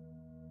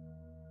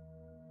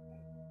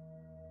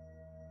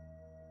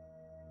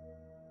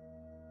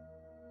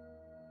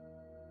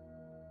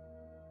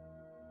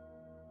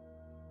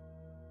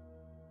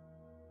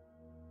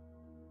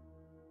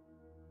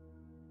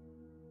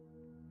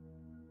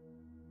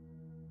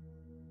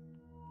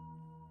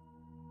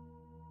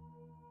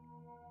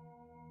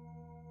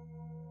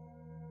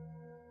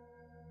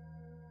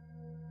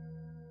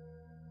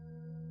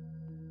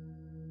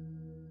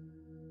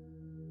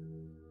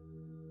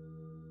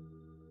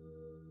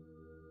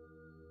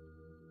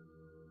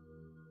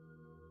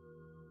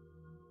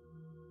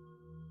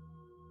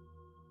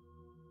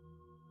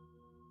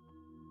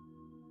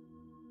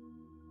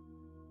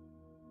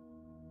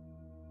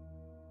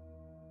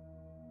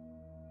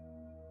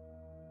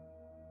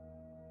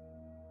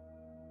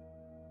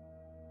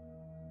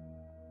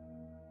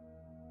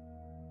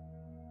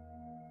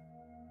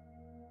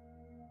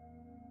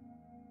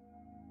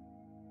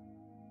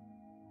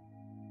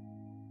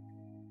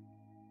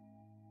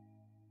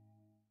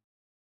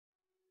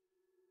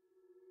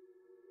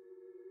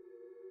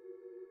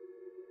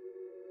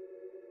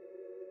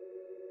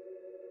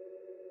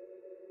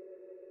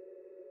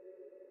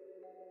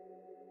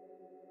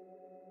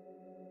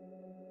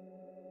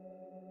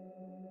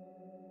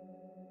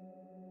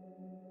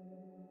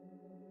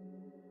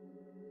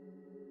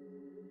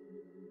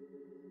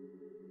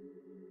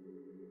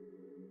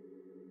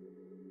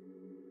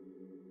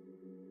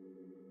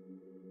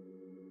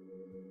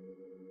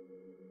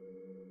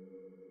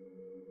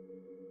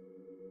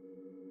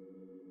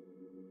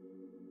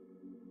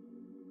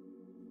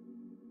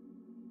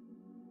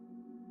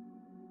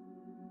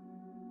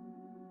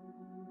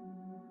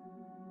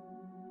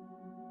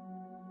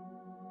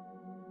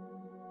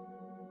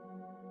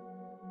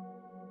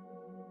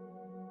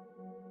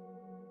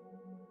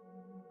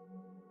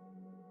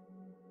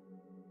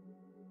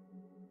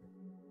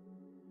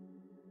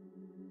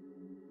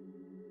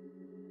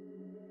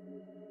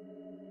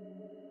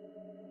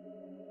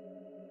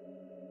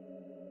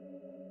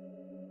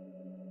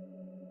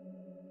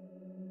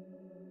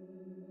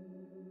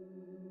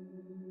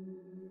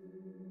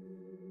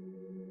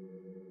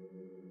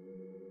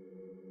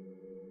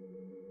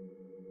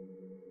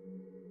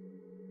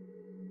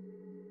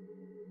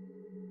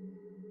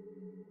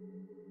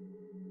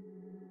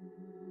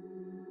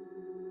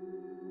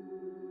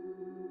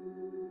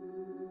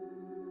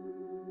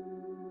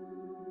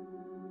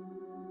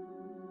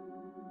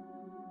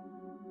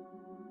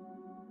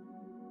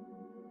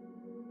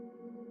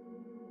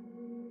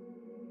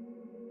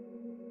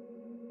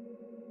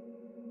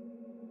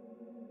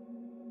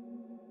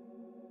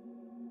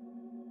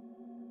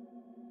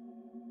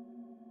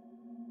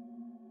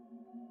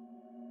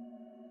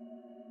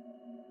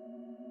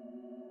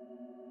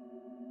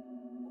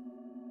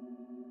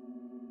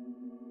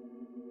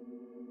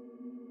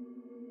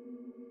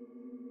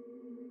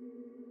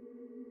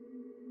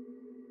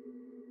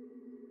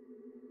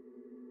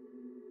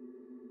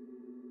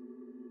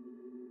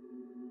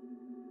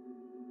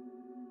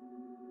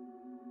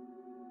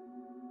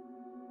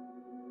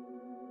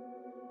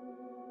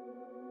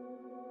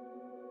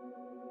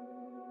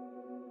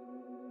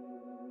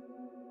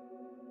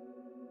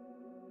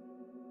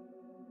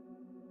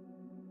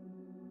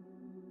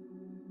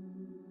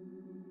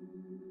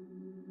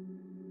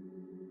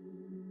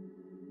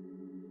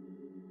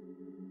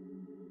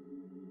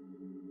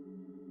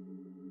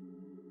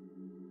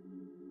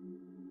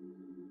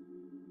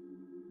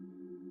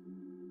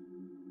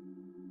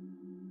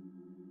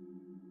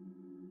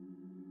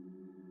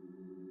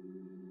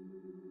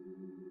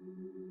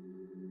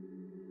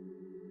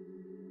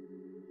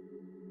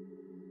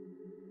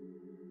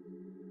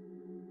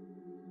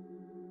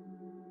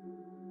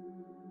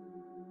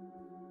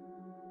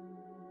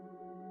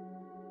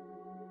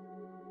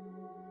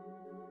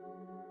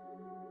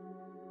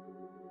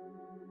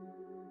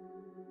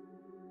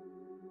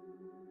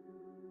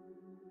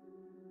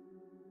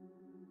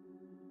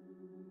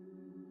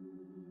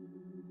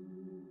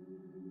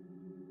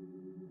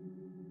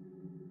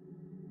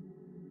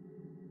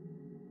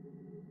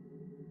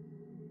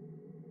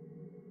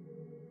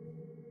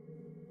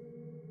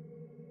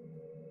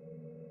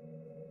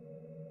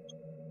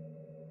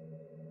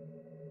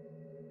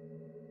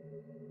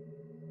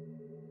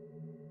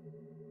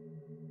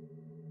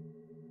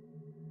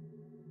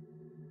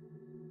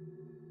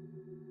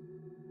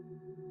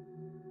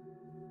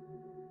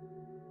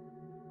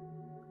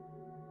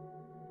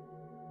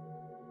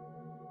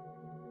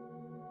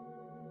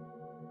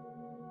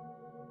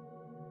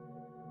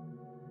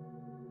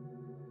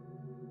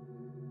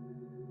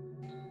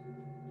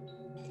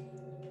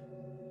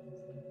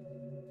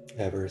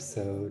 Ever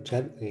so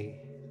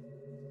gently,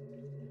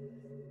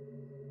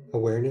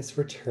 awareness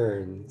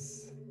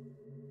returns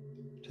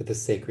to the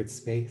sacred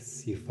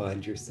space you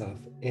find yourself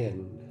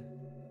in.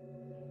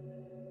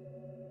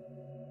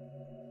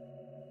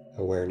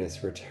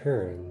 Awareness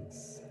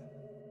returns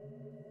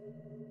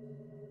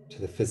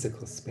to the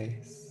physical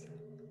space.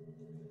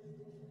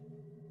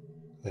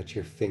 Let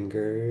your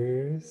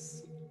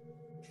fingers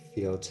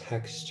feel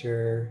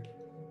texture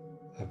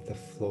of the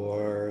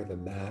floor, the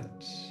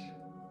mat,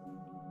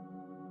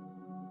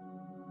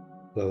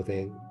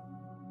 clothing.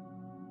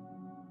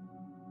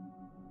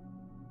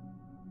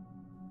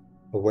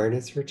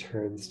 Awareness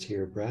returns to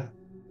your breath.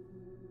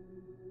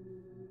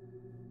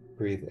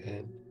 Breathe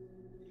in.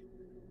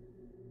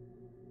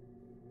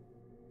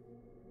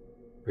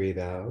 Breathe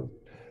out.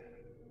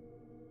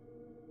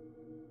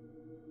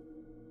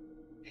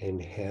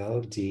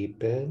 Inhale,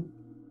 deepen.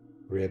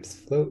 Ribs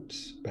float,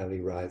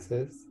 belly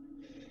rises.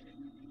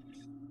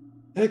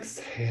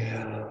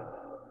 Exhale.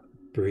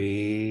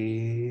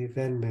 Breathe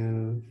and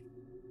move.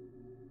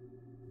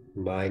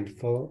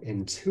 Mindful,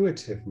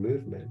 intuitive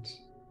movement.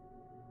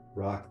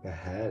 Rock the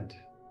head.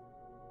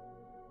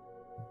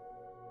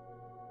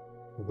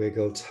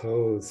 Wiggle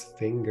toes,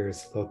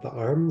 fingers, float the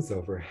arms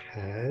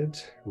overhead.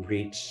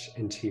 Reach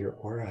into your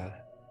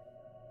aura.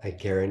 I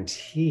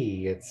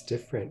guarantee it's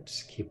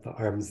different. Keep the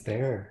arms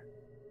there.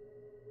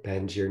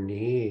 Bend your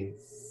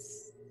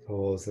knees,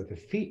 soles of the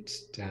feet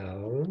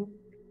down.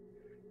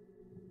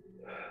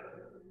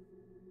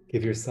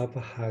 Give yourself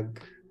a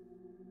hug.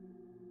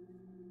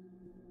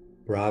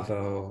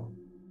 Bravo.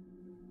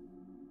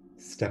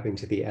 Stepping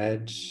to the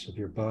edge of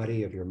your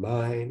body, of your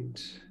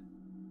mind,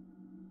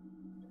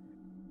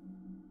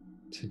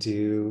 to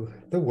do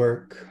the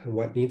work on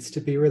what needs to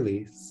be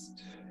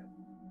released.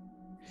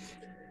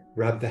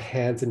 Rub the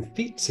hands and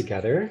feet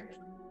together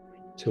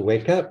to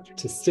wake up,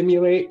 to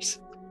stimulate.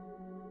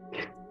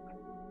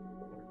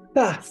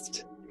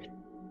 Fast.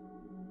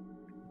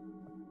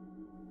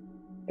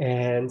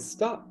 And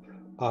stop.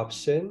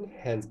 Option,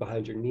 hands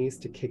behind your knees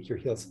to kick your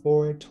heels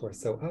forward,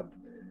 torso up,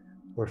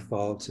 or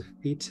fall to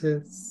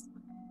fetus.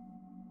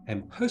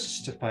 And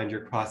push to find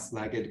your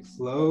cross-legged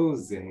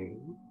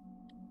closing.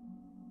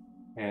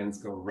 Hands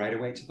go right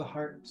away to the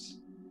heart.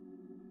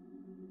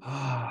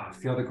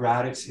 Feel the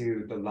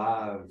gratitude, the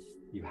love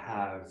you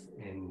have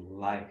in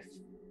life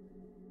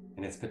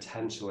and its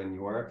potential and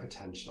your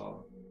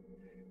potential.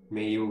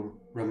 May you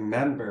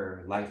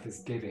remember life is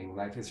giving,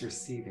 life is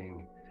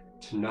receiving,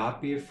 to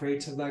not be afraid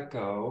to let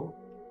go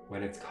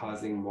when it's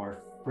causing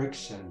more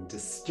friction,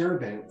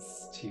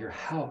 disturbance to your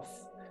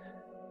health,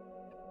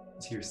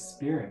 to your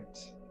spirit.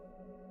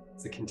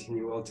 It's a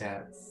continual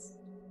dance.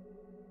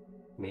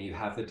 May you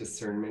have the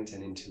discernment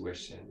and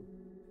intuition.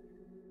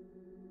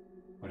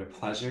 What a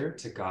pleasure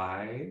to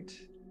guide,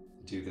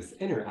 do this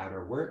inner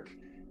outer work,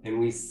 and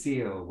we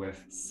seal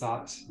with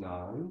Sat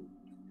Nam.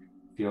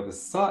 Feel the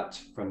Sat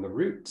from the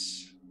root.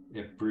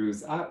 It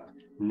brews up.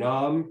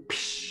 Nam,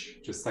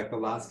 psh, just like the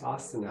last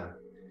asana,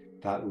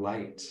 that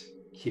light.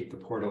 Keep the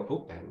portal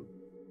open.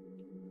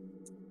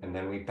 And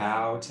then we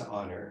bow to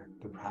honor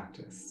the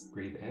practice.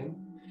 Breathe in.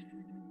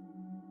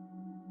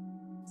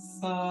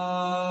 Sat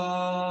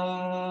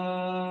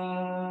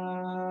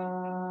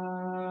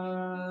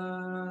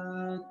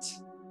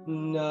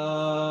Nam.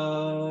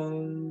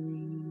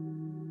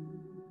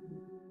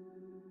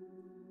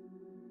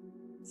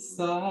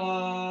 Sat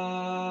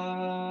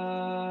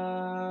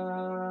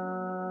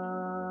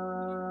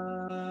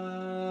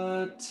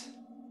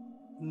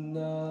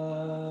Nam.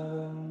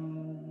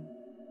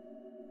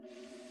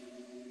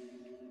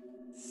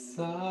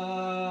 Sat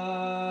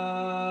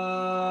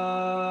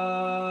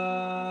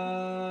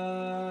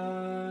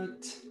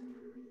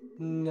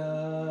Nam.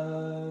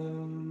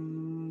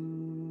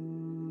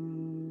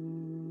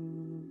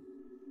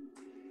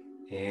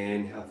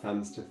 Inhale,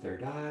 thumbs to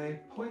third eye,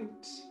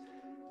 point.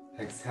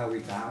 Exhale, we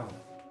bow.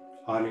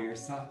 Honor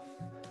yourself,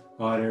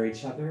 honor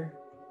each other.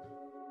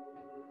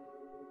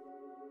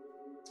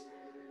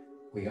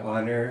 We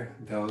honor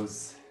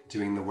those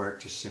doing the work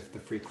to shift the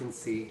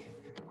frequency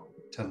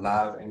to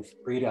love and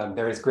freedom.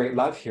 There is great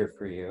love here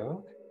for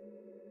you.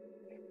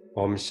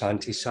 Om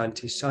Shanti,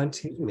 Shanti,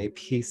 Shanti. May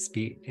peace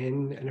be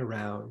in and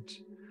around.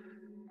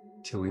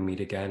 Till we meet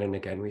again and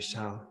again we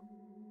shall.